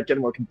chapters, we might get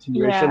more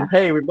continuation. Yeah.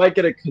 Hey, we might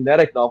get a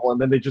kinetic novel, and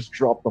then they just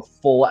drop the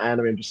full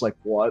anime and just like,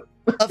 what?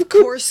 Of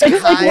course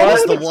Kai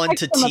was the one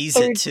to tease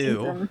it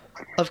too.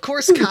 Of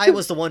course Kai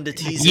was the one to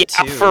tease it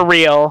too. Yeah, for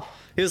real.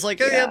 He was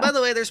like, oh yeah, by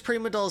the way, there's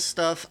Prima Doll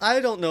stuff. I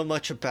don't know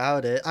much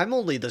about it. I'm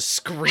only the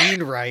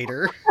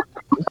screenwriter.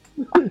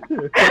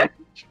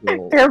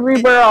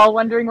 We were all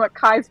wondering what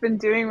Kai's been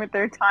doing with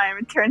their time.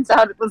 It turns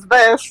out it was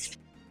this.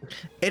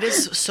 It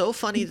is so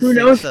funny to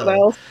think,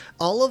 though.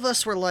 All of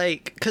us were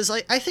like, because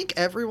I think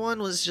everyone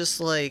was just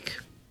like,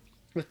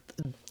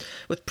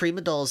 with Prima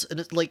Dolls, and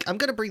it's like, I'm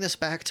gonna bring this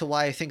back to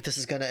why I think this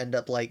is gonna end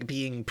up like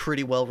being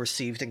pretty well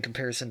received in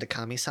comparison to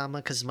Kami-sama,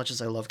 because as much as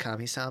I love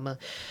Kami-sama,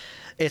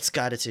 it's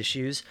got its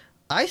issues.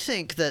 I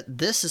think that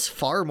this is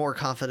far more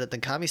confident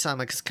than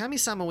Kami-sama, because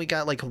Kami-sama, we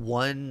got like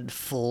 1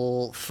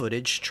 full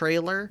footage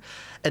trailer,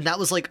 and that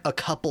was like a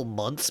couple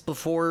months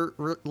before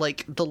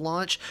like the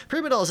launch.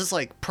 Prima Dolls is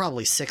like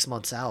probably 6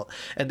 months out,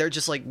 and they're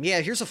just like,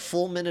 yeah, here's a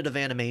full minute of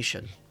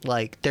animation.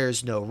 Like,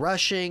 there's no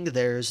rushing,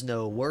 there's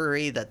no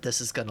worry that this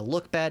is gonna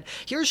look bad.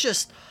 Here's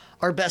just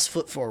our best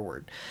foot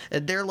forward.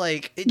 And they're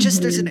like, it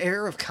just, there's an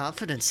air of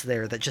confidence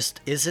there that just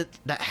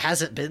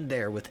hasn't been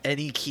there with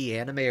any Key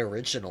anime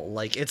original.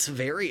 Like, it's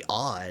very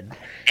odd.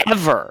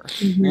 Ever.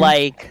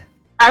 Like,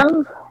 I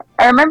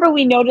remember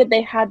we noted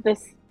they had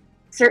this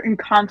certain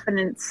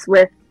confidence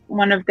with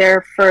one of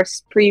their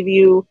first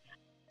preview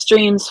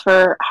streams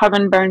for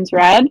Heaven Burns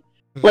Red.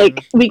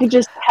 Like, we could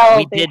just tell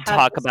we did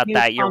talk about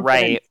that, you're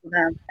right.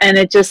 And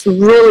it just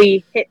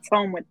really hits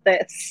home with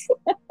this.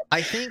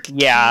 I think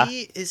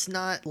Key is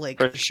not like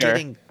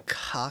getting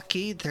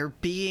cocky. They're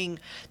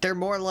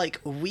more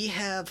like, we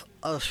have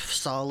a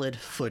solid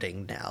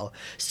footing now.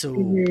 So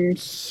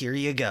here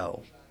you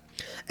go.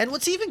 And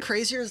what's even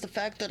crazier is the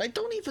fact that I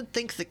don't even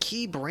think the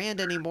key brand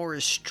anymore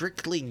is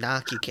strictly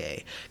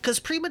Nakige. Because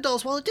Prima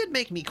Dolls, while it did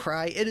make me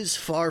cry, it is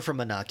far from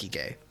a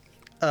Nakige.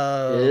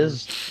 It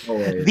is.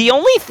 The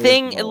only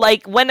thing,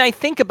 like, when I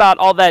think about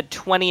all that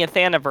 20th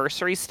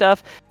anniversary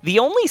stuff, the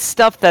only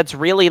stuff that's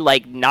really,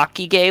 like,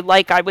 Nakige,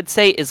 like, I would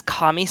say, is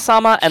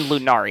Kami-sama and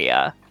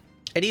Lunaria.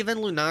 And even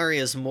Lunaria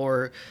is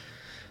more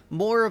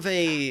of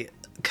a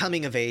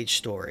coming-of-age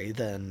story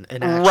than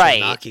an actual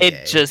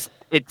Nakige.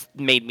 It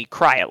made me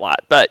cry a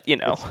lot, but, you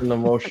know. It's an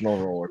emotional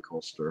roller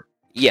coaster.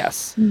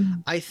 Yes.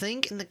 I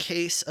think in the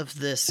case of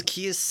this,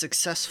 Key has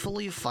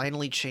successfully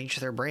finally changed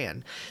their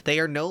brand.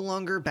 They are no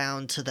longer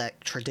bound to that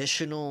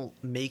traditional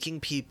making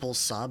people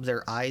sob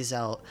their eyes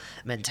out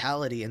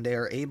mentality, and they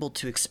are able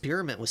to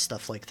experiment with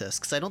stuff like this.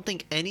 Because I don't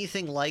think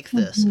anything like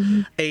this,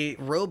 a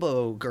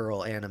Robo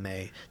Girl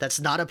anime, that's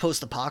not a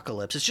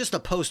post-apocalypse, it's just a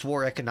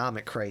post-war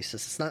economic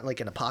crisis. It's not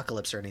like an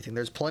apocalypse or anything.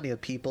 There's plenty of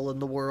people in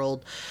the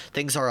world.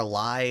 Things are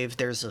alive.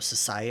 There's a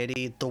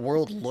society. The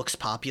world looks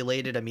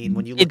populated. I mean,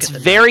 when you look it's at the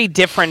very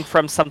different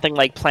from something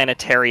like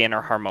Planetarian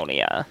or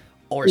Harmonia.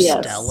 Or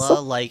Stella,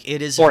 like,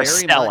 it is or very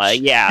Stella, much,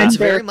 yeah. it's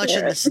very much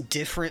in this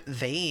different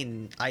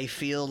vein. I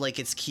feel like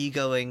it's Key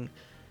going,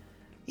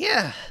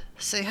 yeah,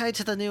 say hi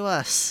to the new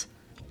us.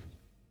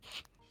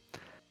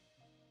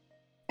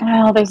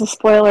 Well, there's a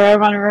spoiler. I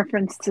want to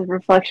reference to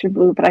Reflection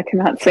Blue, but I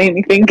cannot say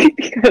anything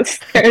because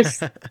there's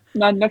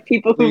not enough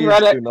people who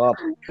read it. Do not,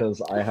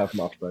 because I have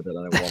not read it.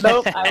 And I want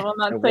Nope, I will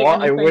not say anything.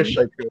 I wish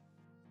I could.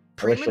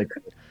 I wish I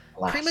could.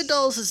 Prima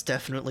Dolls is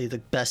definitely the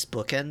best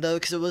bookend, though,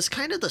 because it was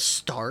kind of the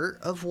start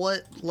of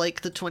what,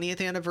 like, the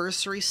 20th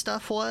anniversary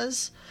stuff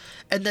was.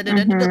 And then it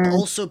ended up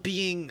also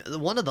being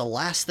one of the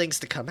last things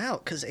to come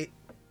out, because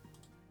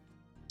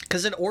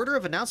in order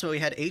of announcement, we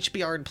had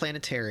HBR and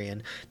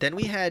Planetarian, then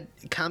we had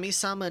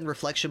Kami-sama and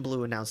Reflection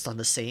Blue announced on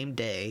the same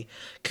day.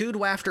 Cood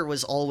Wafter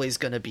was always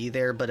going to be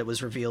there, but it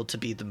was revealed to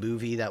be the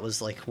movie that was,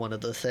 like, one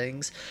of the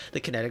things, the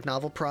kinetic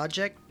novel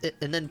project.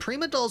 And then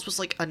Prima Dolls was,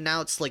 like,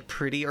 announced, like,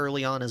 pretty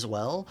early on as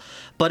well,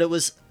 but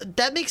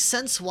that makes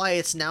sense why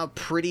it's now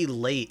pretty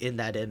late in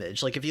that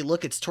image. Like, if you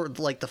look, it's toward,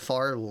 like, the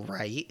far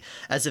right,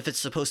 as if it's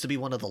supposed to be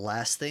one of the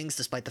last things,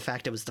 despite the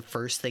fact it was the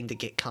first thing to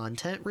get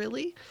content,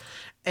 really.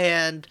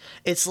 And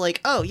it's like,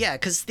 oh yeah,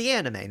 because it's the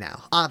anime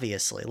now,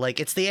 obviously. Like,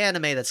 it's the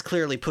anime that's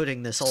clearly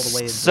putting this all the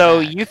way in So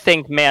the back. you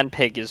think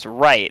Manpig is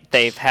right?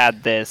 They've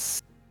had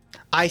this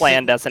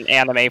planned as an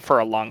anime for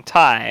a long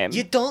time.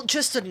 You don't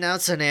just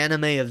announce an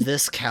anime of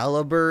this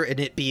caliber and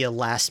it be a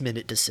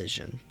last-minute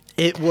decision.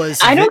 It was.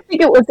 I don't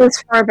think it was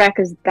as far back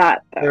as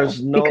that, though,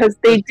 because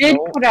they did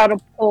put out a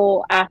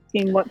poll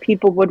asking what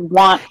people would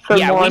want for more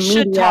media. Yeah, we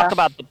should talk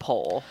about the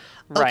poll.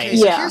 Right. Okay,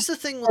 so here's the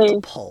thing with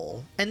the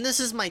poll, and this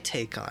is my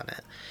take on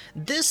it.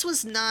 This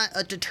was not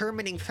a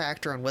determining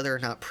factor on whether or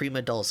not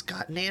Prima Dolls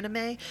got an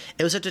anime.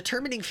 It was a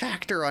determining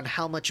factor on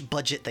how much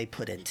budget they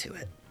put into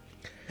it.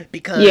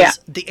 Because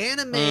the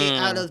anime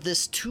out of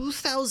this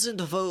 2,000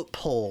 vote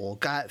poll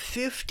got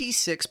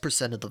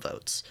 56% of the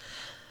votes.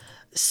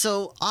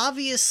 So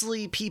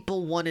obviously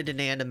people wanted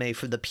an anime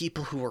for the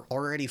people who were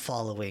already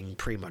following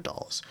Prima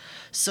Dolls.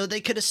 So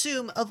they could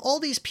assume of all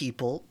these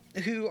people,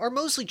 who are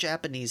mostly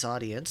Japanese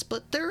audience,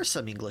 but there are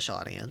some English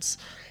audience,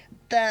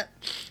 that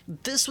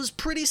this was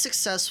pretty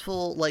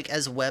successful, like,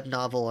 as a web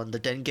novel on the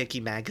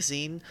Dengeki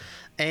magazine.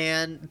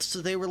 And so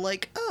they were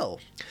like, oh,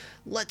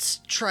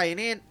 let's try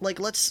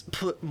let's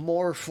put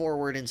more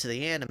forward into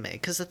the anime.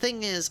 Because the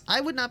thing is, I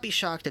would not be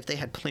shocked if they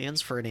had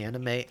plans for an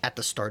anime at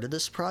the start of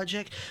this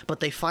project, but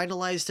they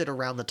finalized it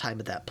around the time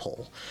of that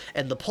poll.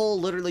 And the poll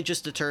literally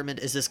just determined,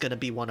 is this going to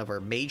be one of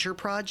our major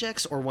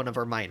projects or one of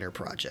our minor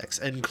projects?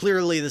 And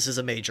clearly this is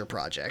a major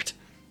project.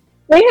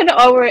 They had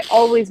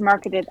always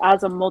marketed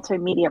as a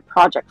multimedia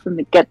project from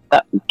the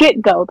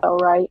get-go, though,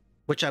 right?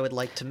 Which I would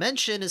like to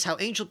mention is how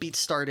Angel Beats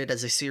started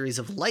as a series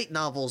of light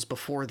novels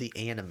before the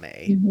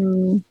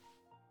anime.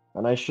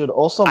 And I should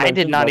also mention I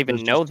did not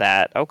even know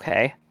that.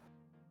 Okay.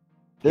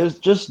 There's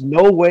just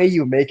no way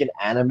you make an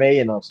anime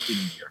in a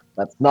student year.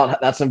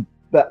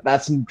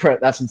 That's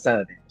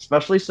insanity.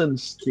 Especially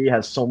since Key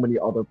has so many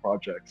other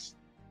projects.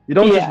 You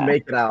don't just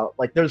make it out.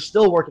 Like, they're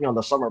still working on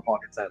the Summer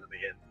Pockets anime,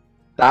 and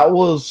that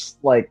was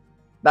like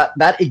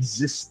that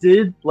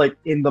existed like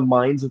in the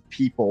minds of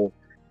people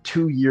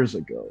 2 years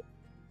ago.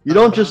 You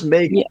don't just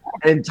make an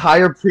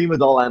entire Prima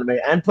Doll anime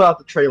and put out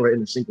the trailer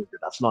in a single year.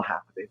 That's not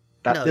happening.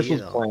 This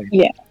was planned.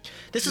 Yeah.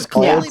 This is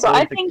clearly So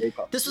I think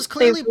this was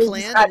clearly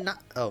planned and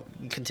not... Oh,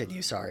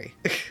 continue, sorry.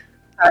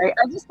 Sorry,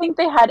 I just think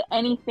they had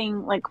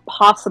anything like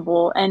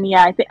possible, and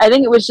I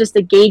think it was just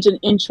a gauge and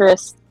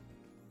interest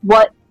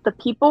what the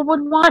people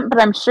would want,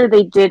 but I'm sure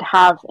they did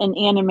have an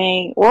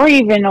anime or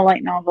even a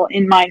light novel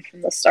in mind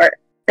from the start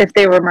if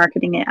they were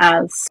marketing it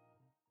as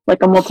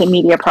like a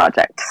multimedia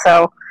project.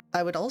 So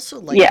I would also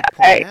like to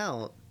point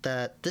out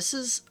that this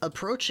is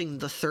approaching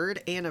the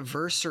 3rd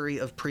anniversary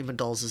of Prima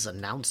Dolls'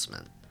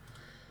 announcement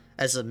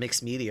as a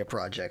mixed media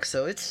project.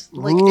 So it's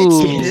like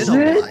it's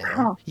been a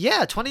while.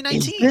 Yeah,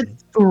 2019.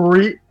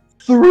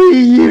 3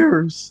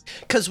 years.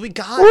 Because we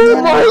got Oh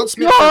an my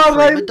announcement God, for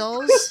Prima I'm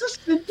Dolls.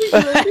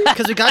 disintegrating.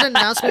 Because we got an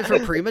announcement for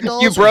Prima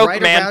Dolls. You broke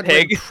right around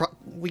when Manpig.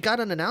 we got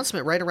an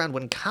announcement right around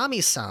when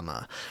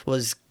Kami-sama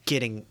was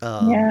getting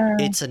Yeah.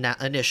 its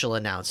initial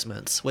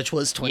announcements, which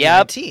was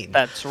Yep, 2019.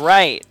 that's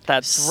right.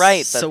 That's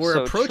right. So That's we're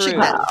so approaching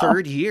true. that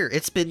third year.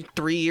 It's been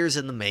 3 years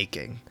in the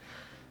making.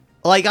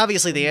 Like,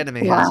 obviously the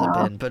anime hasn't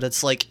Wow. been, but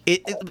it's like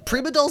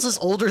Prima Dolls is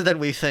older than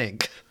we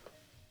think.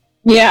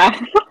 Yeah.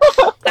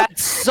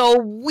 That's so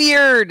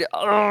weird.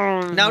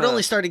 Ugh. Now it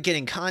only started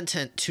getting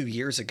content 2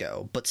 years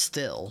ago, but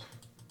still.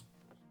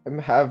 I'm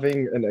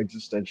having an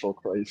existential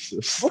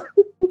crisis.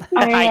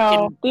 I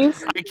know.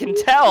 I can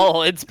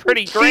tell. It's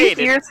pretty great.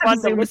 These years It's fun have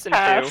to zoomed listen to.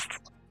 past.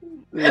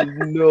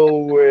 There's no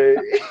way.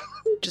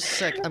 Just a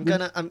sec.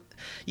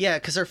 Yeah,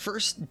 because the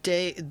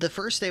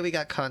first day we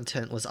got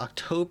content was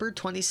October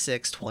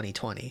 26,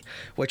 2020,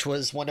 which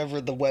was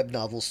whenever the web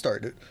novel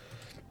started.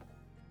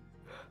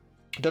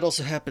 That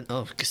also happened.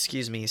 Oh,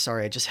 excuse me.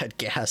 Sorry, I just had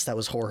gas. That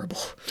was horrible.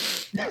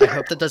 I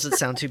hope that doesn't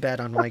sound too bad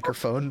on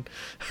microphone.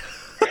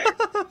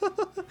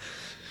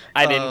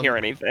 I didn't hear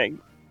anything.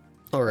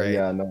 All right.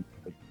 Yeah, no.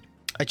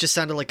 I just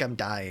sounded like I'm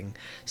dying.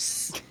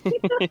 Isn't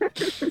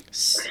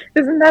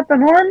that the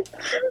norm?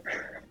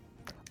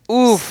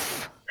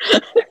 Oof.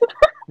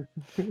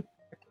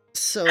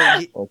 So,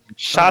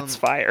 Shots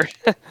fired.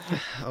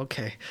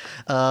 okay.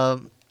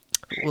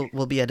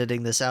 We'll be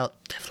editing this out.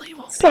 Definitely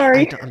won't.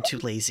 Sorry. I'm too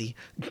lazy.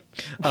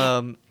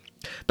 But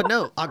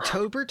no,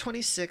 October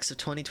 26th of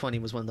 2020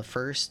 was when the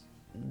first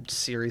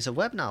series of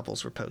web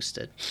novels were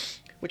posted,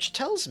 which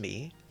tells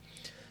me,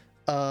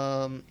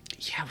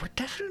 yeah, we're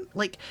definitely,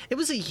 like, it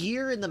was a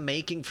year in the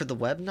making for the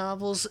web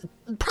novels,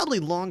 probably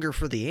longer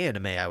for the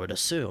anime, I would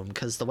assume,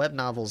 because the web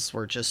novels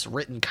were just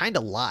written kind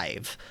of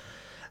live.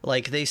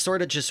 Like, they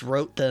sort of just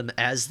wrote them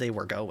as they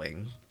were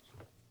going.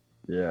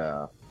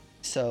 Yeah.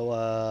 So,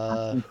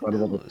 That's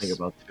incredible to think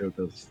about too,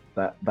 because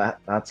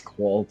that's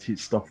quality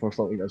stuff for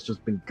something that's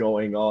just been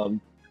going on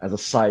as a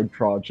side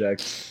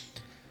project.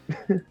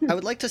 I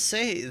would like to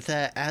say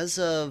that as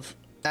of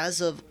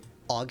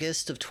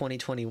August of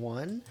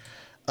 2021,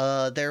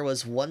 there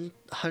was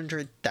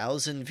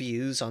 100,000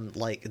 views on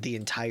like the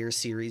entire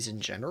series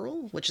in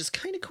general, which is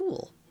kind of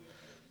cool.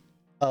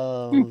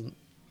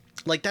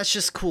 Like, that's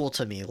just cool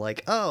to me.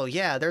 Like, oh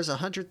yeah, there's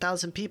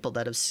 100,000 people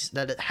that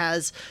it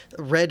has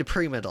read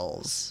Prima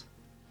Dolls.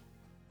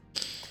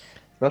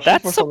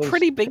 That's a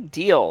pretty big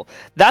deal.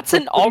 That's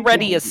an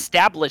already cool.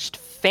 established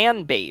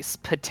fan base,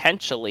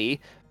 potentially,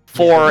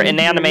 for an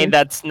anime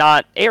that's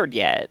not aired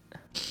yet.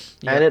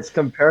 And it's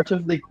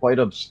comparatively quite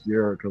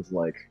obscure, because,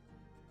 like,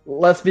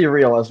 let's be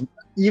real,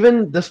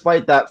 even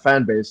despite that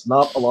fan base,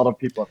 not a lot of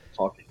people are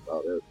talking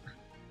about it.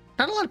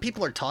 Not a lot of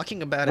people are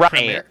talking about it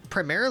Right.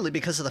 primarily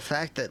because of the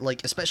fact that,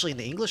 like, especially in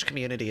the English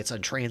community, it's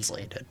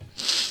untranslated.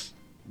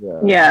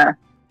 Yeah.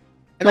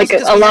 And Like,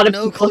 also 'cause a we lot had of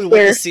no people clue what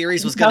here the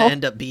series was going know. to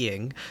end up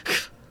being.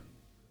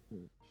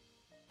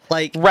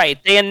 Like, Right,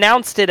 they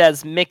announced it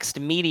as mixed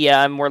media,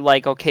 and we're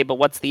like, okay, but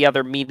what's the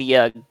other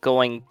media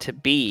going to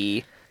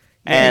be?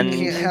 and And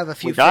you have a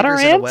few we got our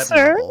figures in a web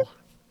answer. novel.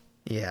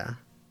 Yeah.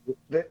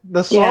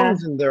 The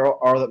songs in there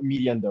are the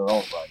media in their own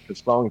right. The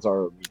songs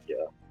are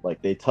media.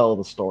 Like, they tell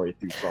the story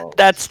through songs.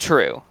 That's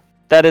true.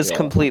 That is Yeah.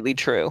 completely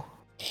true.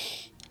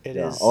 It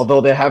Yeah, is.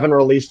 although they haven't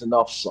released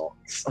enough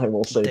songs, I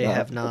will say They that.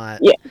 have not.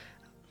 Yeah.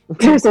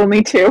 There's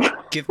only 2.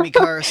 Give me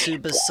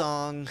Karasuba's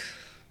song.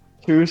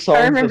 2 songs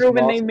remember does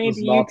when not, they made does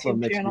the not a YouTube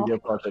mixed channel. media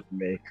project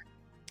make.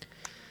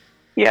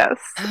 Yes.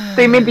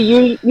 They made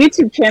the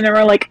YouTube channel.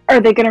 We're like,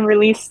 are they going to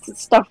release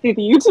stuff through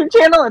the YouTube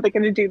channel? Are they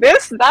going to do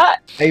this,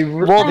 that?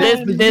 Well,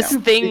 the this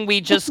YouTube thing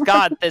we just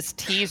got, this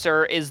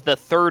teaser, is the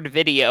 3rd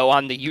video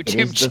on the It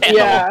YouTube is the channel.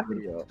 Yeah.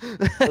 video.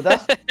 So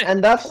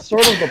that's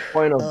sort of the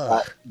point of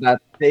Ugh.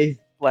 that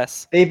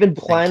Bless. they've been you.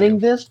 planning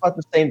this, but at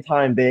the same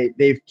time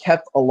they've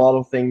kept a lot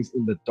of things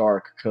in the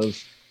dark,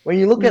 because when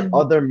you look at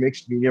other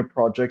mixed media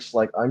projects,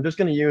 like, I'm just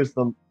gonna use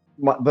the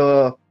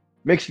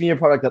mixed media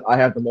product that I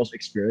have the most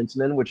experience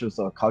in, which is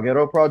the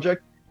Kagero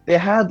project. They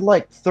had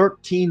like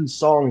 13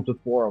 songs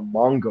before a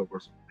manga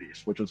was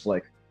released, which was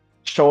like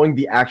showing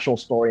the actual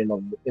story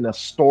in a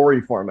story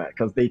format,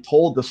 because they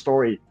told the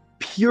story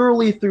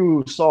purely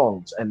through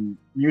songs and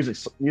music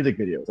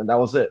videos, and that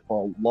was it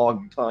for a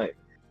long time.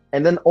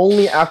 And then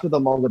only after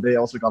the manga, they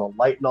also got a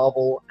light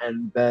novel,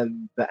 and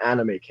then the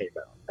anime came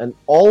out. And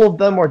all of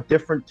them are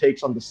different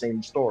takes on the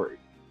same story.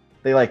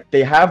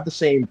 They have the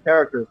same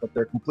characters, but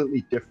they're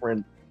completely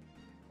different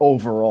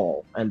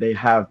overall, and they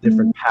have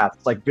different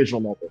paths, like visual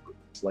novel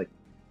groups. Like,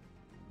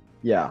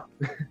 yeah.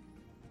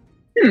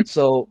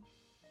 So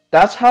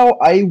that's how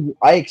I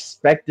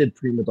expected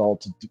Prima Doll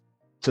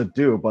to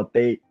do, but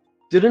they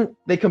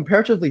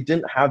comparatively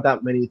didn't have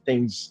that many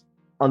things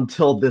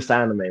until this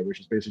anime, which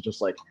is basically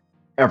just like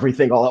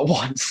everything all at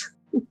once.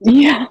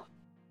 Yeah.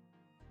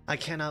 I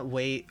cannot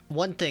wait.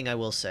 One thing I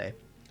will say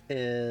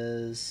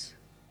is...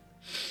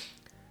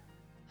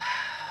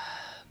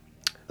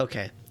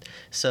 Okay,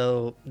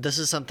 so this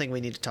is something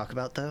we need to talk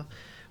about, though.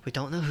 We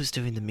don't know who's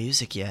doing the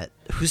music yet.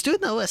 Who's doing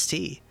the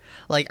OST?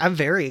 Like, I'm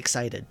very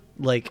excited.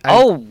 Like,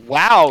 Oh,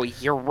 wow,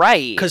 you're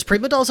right. because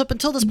Prima Dolls up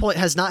until this point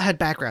has not had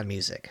background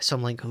music, so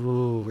I'm like,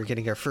 ooh, we're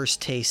getting our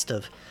first taste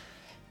of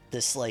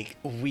this like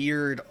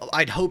weird,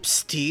 I'd hope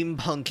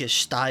steampunkish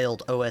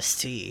styled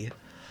OST,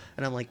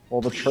 and I'm like,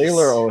 Well, the please.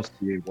 trailer OST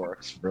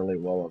works really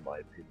well in my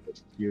opinion.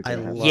 It's cute. I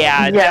and love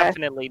Yeah, it Yeah.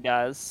 definitely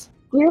does.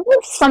 There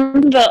was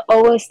some the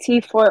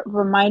OST for it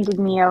reminded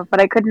me of, but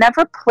I could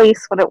never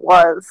place what it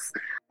was.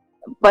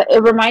 But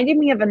it reminded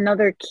me of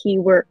another key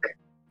work,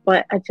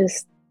 but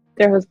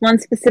there was one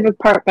specific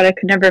part, but I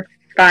could never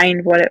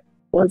find what it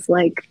was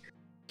like.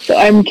 So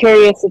I'm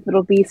curious if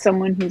it'll be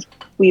someone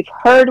we've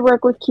heard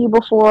work with Key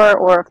before,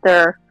 or if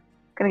they're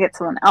gonna get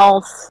someone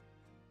else.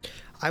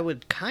 I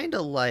would kind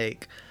of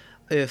like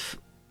if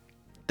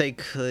they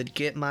could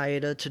get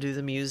Maeda to do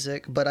the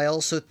music, but I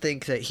also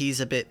think that he's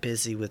a bit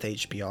busy with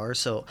HBR,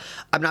 so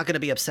I'm not going to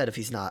be upset if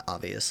he's not,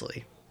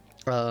 obviously.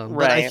 But I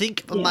Right.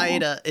 think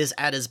Maeda is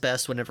at his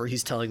best whenever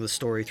he's telling the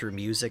story through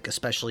music,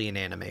 especially in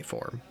anime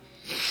form.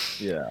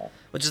 Yeah.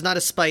 Which is not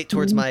a spite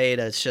towards Maeda,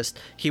 it's just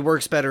he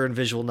works better in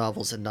visual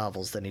novels and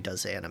novels than he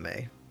does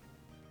anime.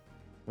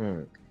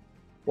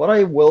 What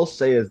I will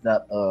say is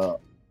that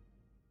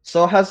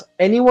so has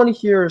anyone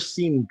here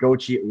seen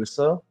Gochi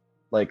Usa?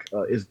 Like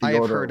is the I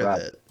have order heard of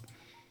rabbit? it.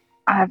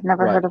 I've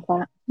never Right. heard of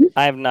that.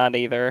 I have not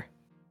either.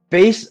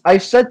 I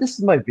said this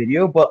in my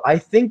video, but I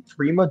think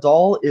Prima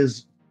Doll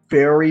is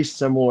very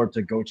similar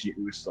to Gochi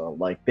Usa.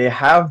 Like they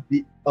have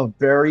a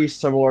very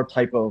similar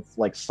type of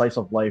like slice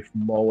of life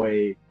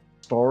moe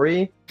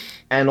story,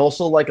 and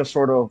also like a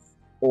sort of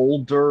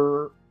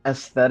older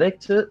aesthetic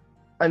to it.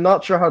 I'm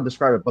not sure how to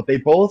describe it, but they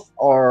both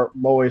are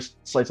moe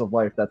slice of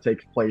life that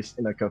take place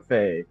in a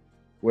cafe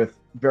with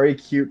very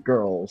cute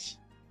girls.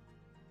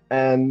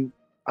 And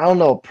I don't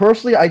know,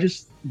 personally,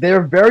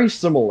 they're very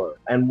similar.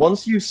 And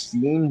once you've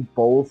seen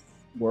both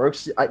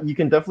works, you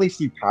can definitely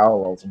see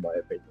parallels, in my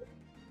opinion.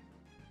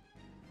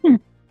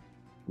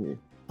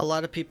 A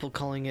lot of people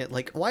calling it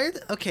like,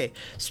 okay,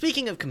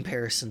 speaking of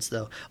comparisons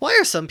though, why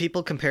are some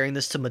people comparing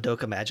this to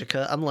Madoka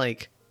Magica? I'm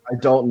like, I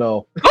don't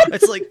know.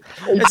 it's like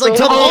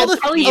of all the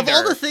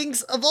Either.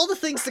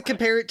 things to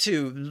compare it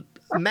to,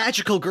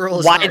 Magical Girl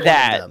is Why not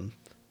that? one of them.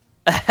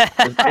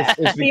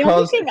 It's The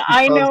only thing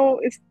I know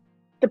is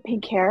the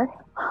pink hair.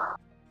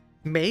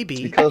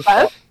 Maybe. because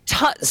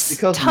Tons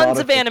because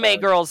of Madoka anime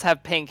fans. girls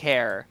have pink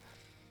hair.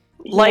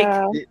 Like,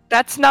 Yeah,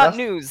 that's not That's-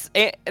 news.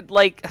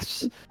 Like,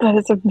 that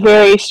is a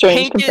very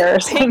strange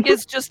comparison. pink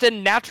is just a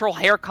natural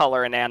hair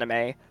color in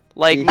anime.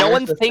 Like, See, no here's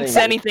one the thinks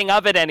thing. anything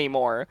of it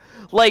anymore.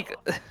 Like,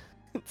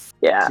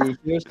 Yeah. See,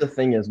 here's the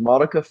thing: is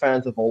Madoka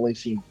fans have only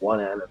seen one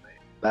anime.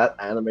 That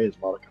anime is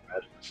Madoka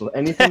Magic. So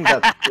anything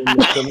that's in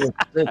the similar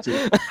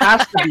vicinity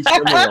has to be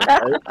similar,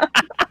 right?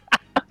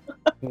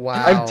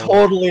 Wow. I'm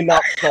totally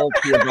not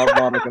salty about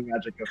Madoka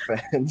Magica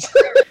fans.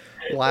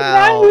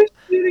 Wow.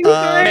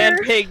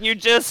 Manpig, you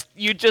just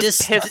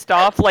pissed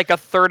off like a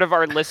third of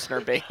our listener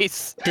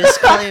base.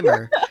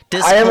 Disclaimer.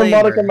 I am a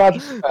Madoka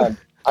Magica fan.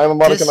 I am a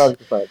Madoka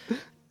Magica fan.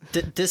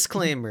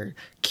 Disclaimer.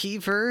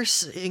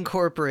 Keyverse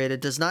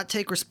Incorporated does not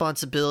take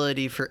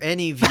responsibility for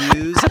any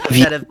views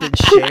that have been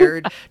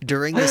shared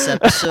during this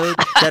episode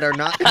that are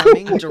not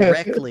coming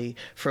directly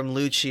from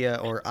Lucia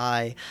or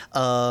I.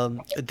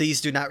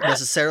 These do not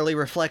necessarily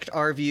reflect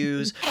our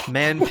views.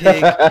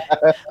 Manpig,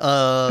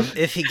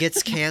 if he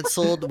gets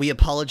canceled, we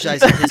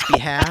apologize on his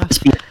behalf.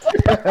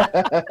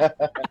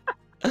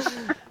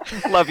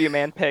 Love you,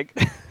 Manpig.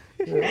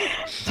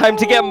 Time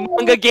to get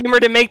Manga Gamer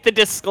to make the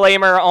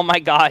disclaimer. Oh my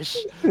gosh.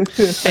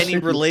 Any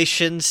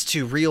relations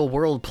to real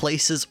world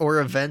places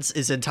or events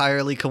is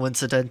entirely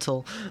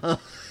coincidental.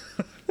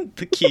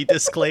 The key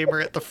disclaimer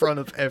at the front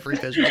of every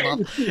visual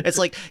novel. It's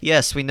like,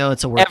 yes, we know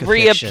it's a work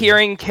Every of fiction.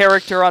 appearing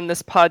character on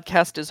this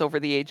podcast is over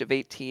the age of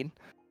 18.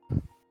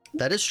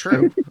 That is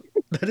true.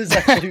 That is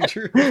actually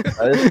true.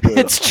 That is true.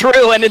 It's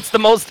true, and it's the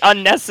most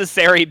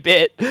unnecessary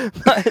bit.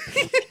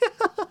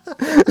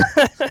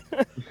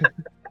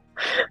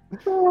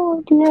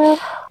 Oh dear.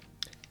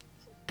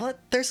 But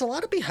there's a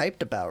lot to be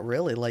hyped about,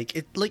 really.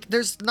 Like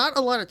there's not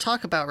a lot to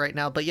talk about right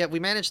now, but yet we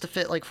managed to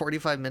fit like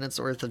 45 minutes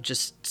worth of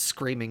just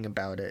screaming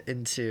about it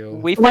into.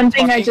 We've One been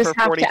thing I talking just for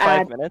have to 45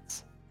 add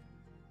minutes.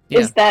 Yeah.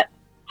 is that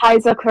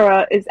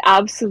Haizakura is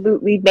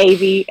absolutely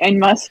Navy and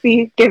must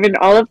be given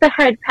all of the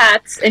head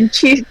pats and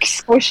cheek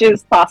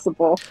squishes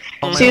possible.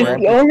 Oh my She's word.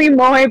 the only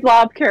Moe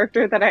Blob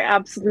character that I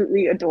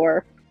absolutely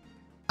adore.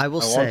 I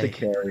will I want to say.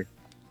 carry.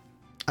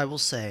 I will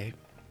say.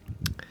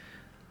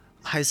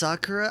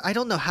 Haizakura, I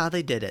don't know how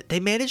they did it. They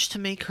managed to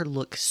make her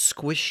look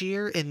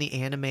squishier in the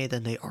anime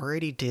than they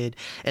already did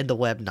in the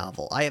web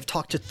novel. I have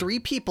talked to 3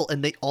 people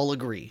and they all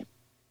agree.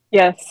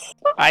 Yes.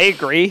 I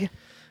agree.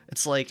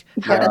 It's like,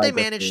 how Yeah, did they I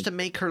manage agree. to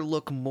make her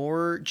look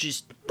more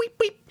just weep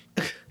weep?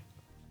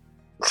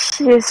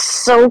 She is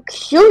so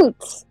cute.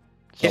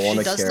 I If she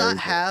wanna does carry not her.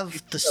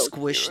 have the so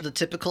squish, cute. the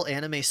typical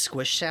anime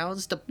squish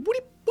sounds, the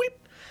weep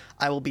weep,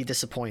 I will be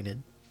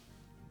disappointed.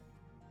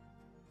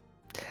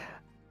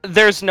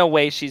 There's no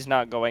way she's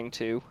not going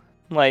to.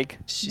 Like,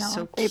 She's No,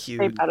 so they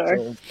cute. better.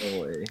 Don't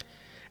go away.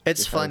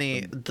 It's Besides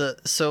funny.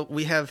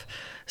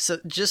 So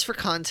just for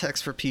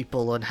context for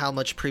people on how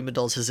much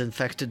Primadolls has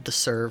infected the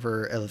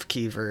server of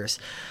Keyverse,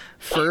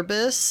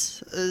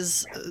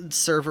 Furbus'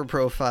 server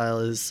profile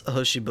is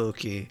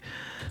Hoshiboki,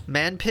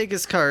 Manpig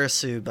is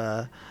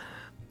Karasuba,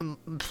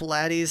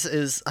 Platy's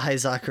is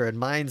Haizakura, and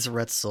mine's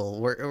Retzel.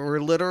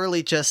 We're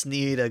literally just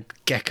need a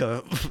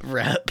Gecko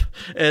rep,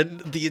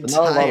 and the But not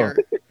a lot of-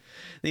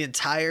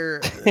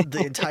 entire I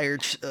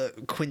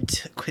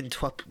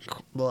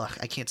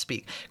can't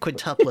speak.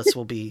 Quintuplets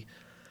will be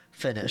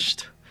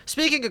finished.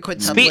 Speaking of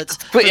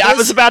quintuplets, I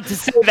was about to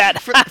say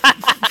that.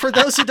 for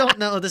those who don't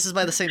know, this is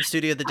by the same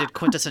studio that did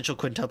Quintessential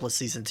Quintuplets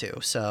Season 2,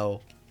 so...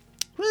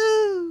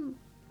 Woo!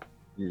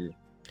 Yeah.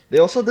 They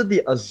also did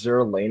the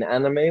Azure Lane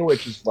anime,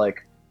 which is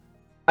like...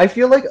 I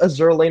feel like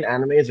Azure Lane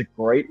anime is a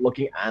great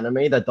looking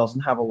anime that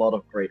doesn't have a lot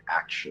of great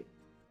action,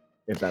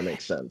 if that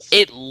makes sense.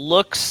 It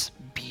looks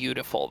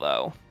beautiful,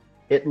 though.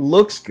 It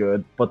looks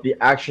good, but the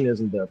action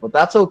isn't there. But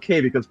that's okay,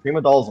 because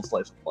Prima Doll is a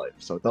slice of life,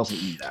 so it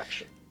doesn't need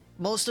action.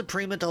 Most of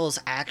Prima Doll's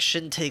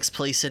action takes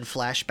place in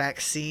flashback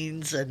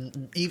scenes,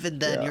 and even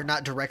then, you're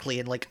not directly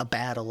in, like, a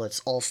battle. It's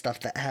all stuff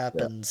that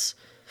happens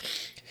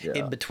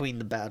in between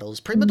the battles.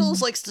 Prima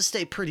Dolls likes to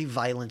stay pretty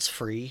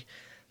violence-free.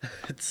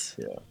 That's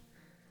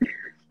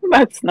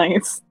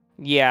nice.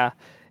 Yeah.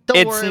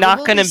 Don't worry, not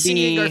we'll going to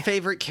seeing be our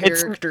favorite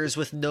characters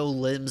with no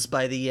limbs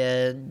by the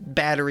end,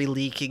 battery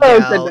leaking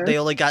Oh, out. goodness. They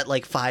only got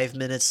like 5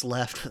 minutes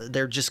left.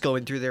 They're just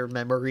going through their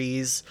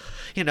memories.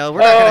 You know,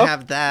 we're not going to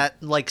have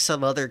that like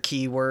some other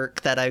keyword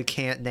that I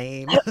can't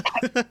name.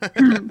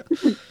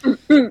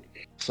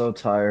 So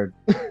tired.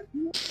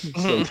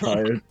 So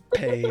tired.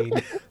 Pain.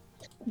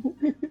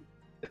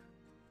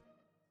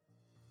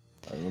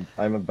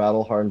 I'm a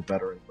battle-hardened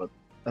veteran, but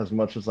as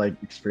much as I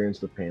experience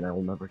the pain, I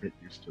will never get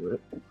used to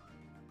it.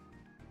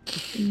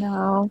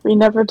 No, we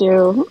never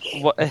do.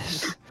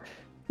 What?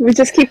 We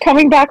just keep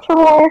coming back for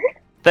more.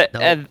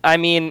 I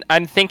mean,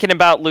 I'm thinking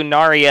about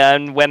Lunaria,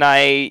 and when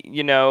I,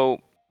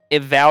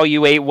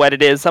 evaluate what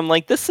it is, I'm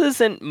like, this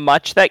isn't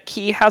much that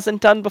Key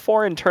hasn't done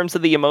before in terms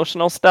of the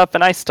emotional stuff,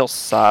 and I still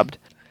sobbed.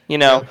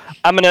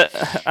 I'm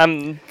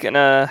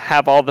gonna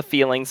have all the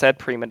feelings at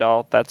Prima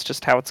Doll. That's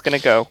just how it's gonna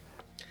go.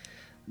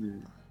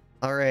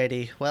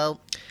 Alrighty,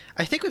 well,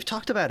 I think we've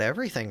talked about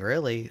everything,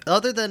 really.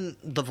 Other than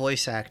the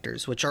voice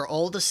actors, which are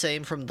all the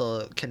same from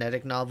the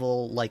Kinetic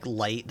novel, like,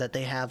 Light that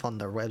they have on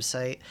their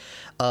website.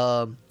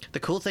 The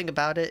cool thing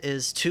about it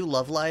is 2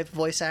 Love Live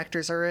voice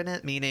actors are in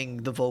it,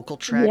 meaning the vocal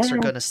tracks are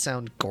going to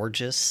sound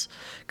gorgeous,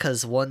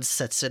 because one's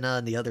Setsuna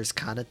and the other's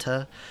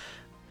Kanata.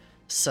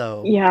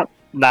 So... Yeah.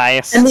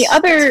 Nice. And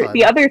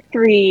the other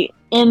 3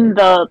 in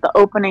the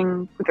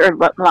opening, or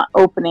not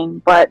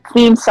opening, but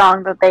theme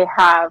song that they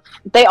have,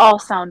 they all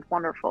sound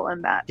wonderful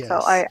in that. Yes.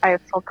 So I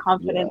have full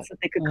confidence that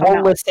they could come We'll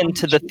out. listen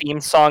to the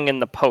theme song in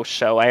the post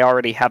show. I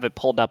already have it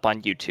pulled up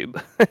on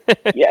YouTube.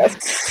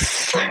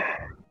 Yes.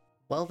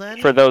 Well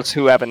then, For those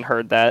who haven't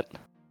heard that.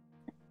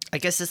 I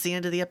guess that's the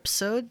end of the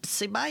episode.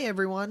 Say bye,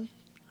 everyone.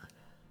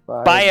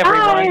 Bye,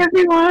 everyone. Bye,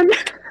 everyone.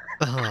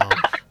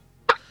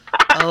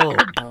 Oh,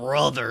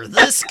 brother,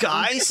 this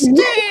guy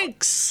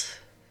stinks!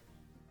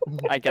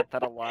 I get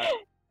that a lot.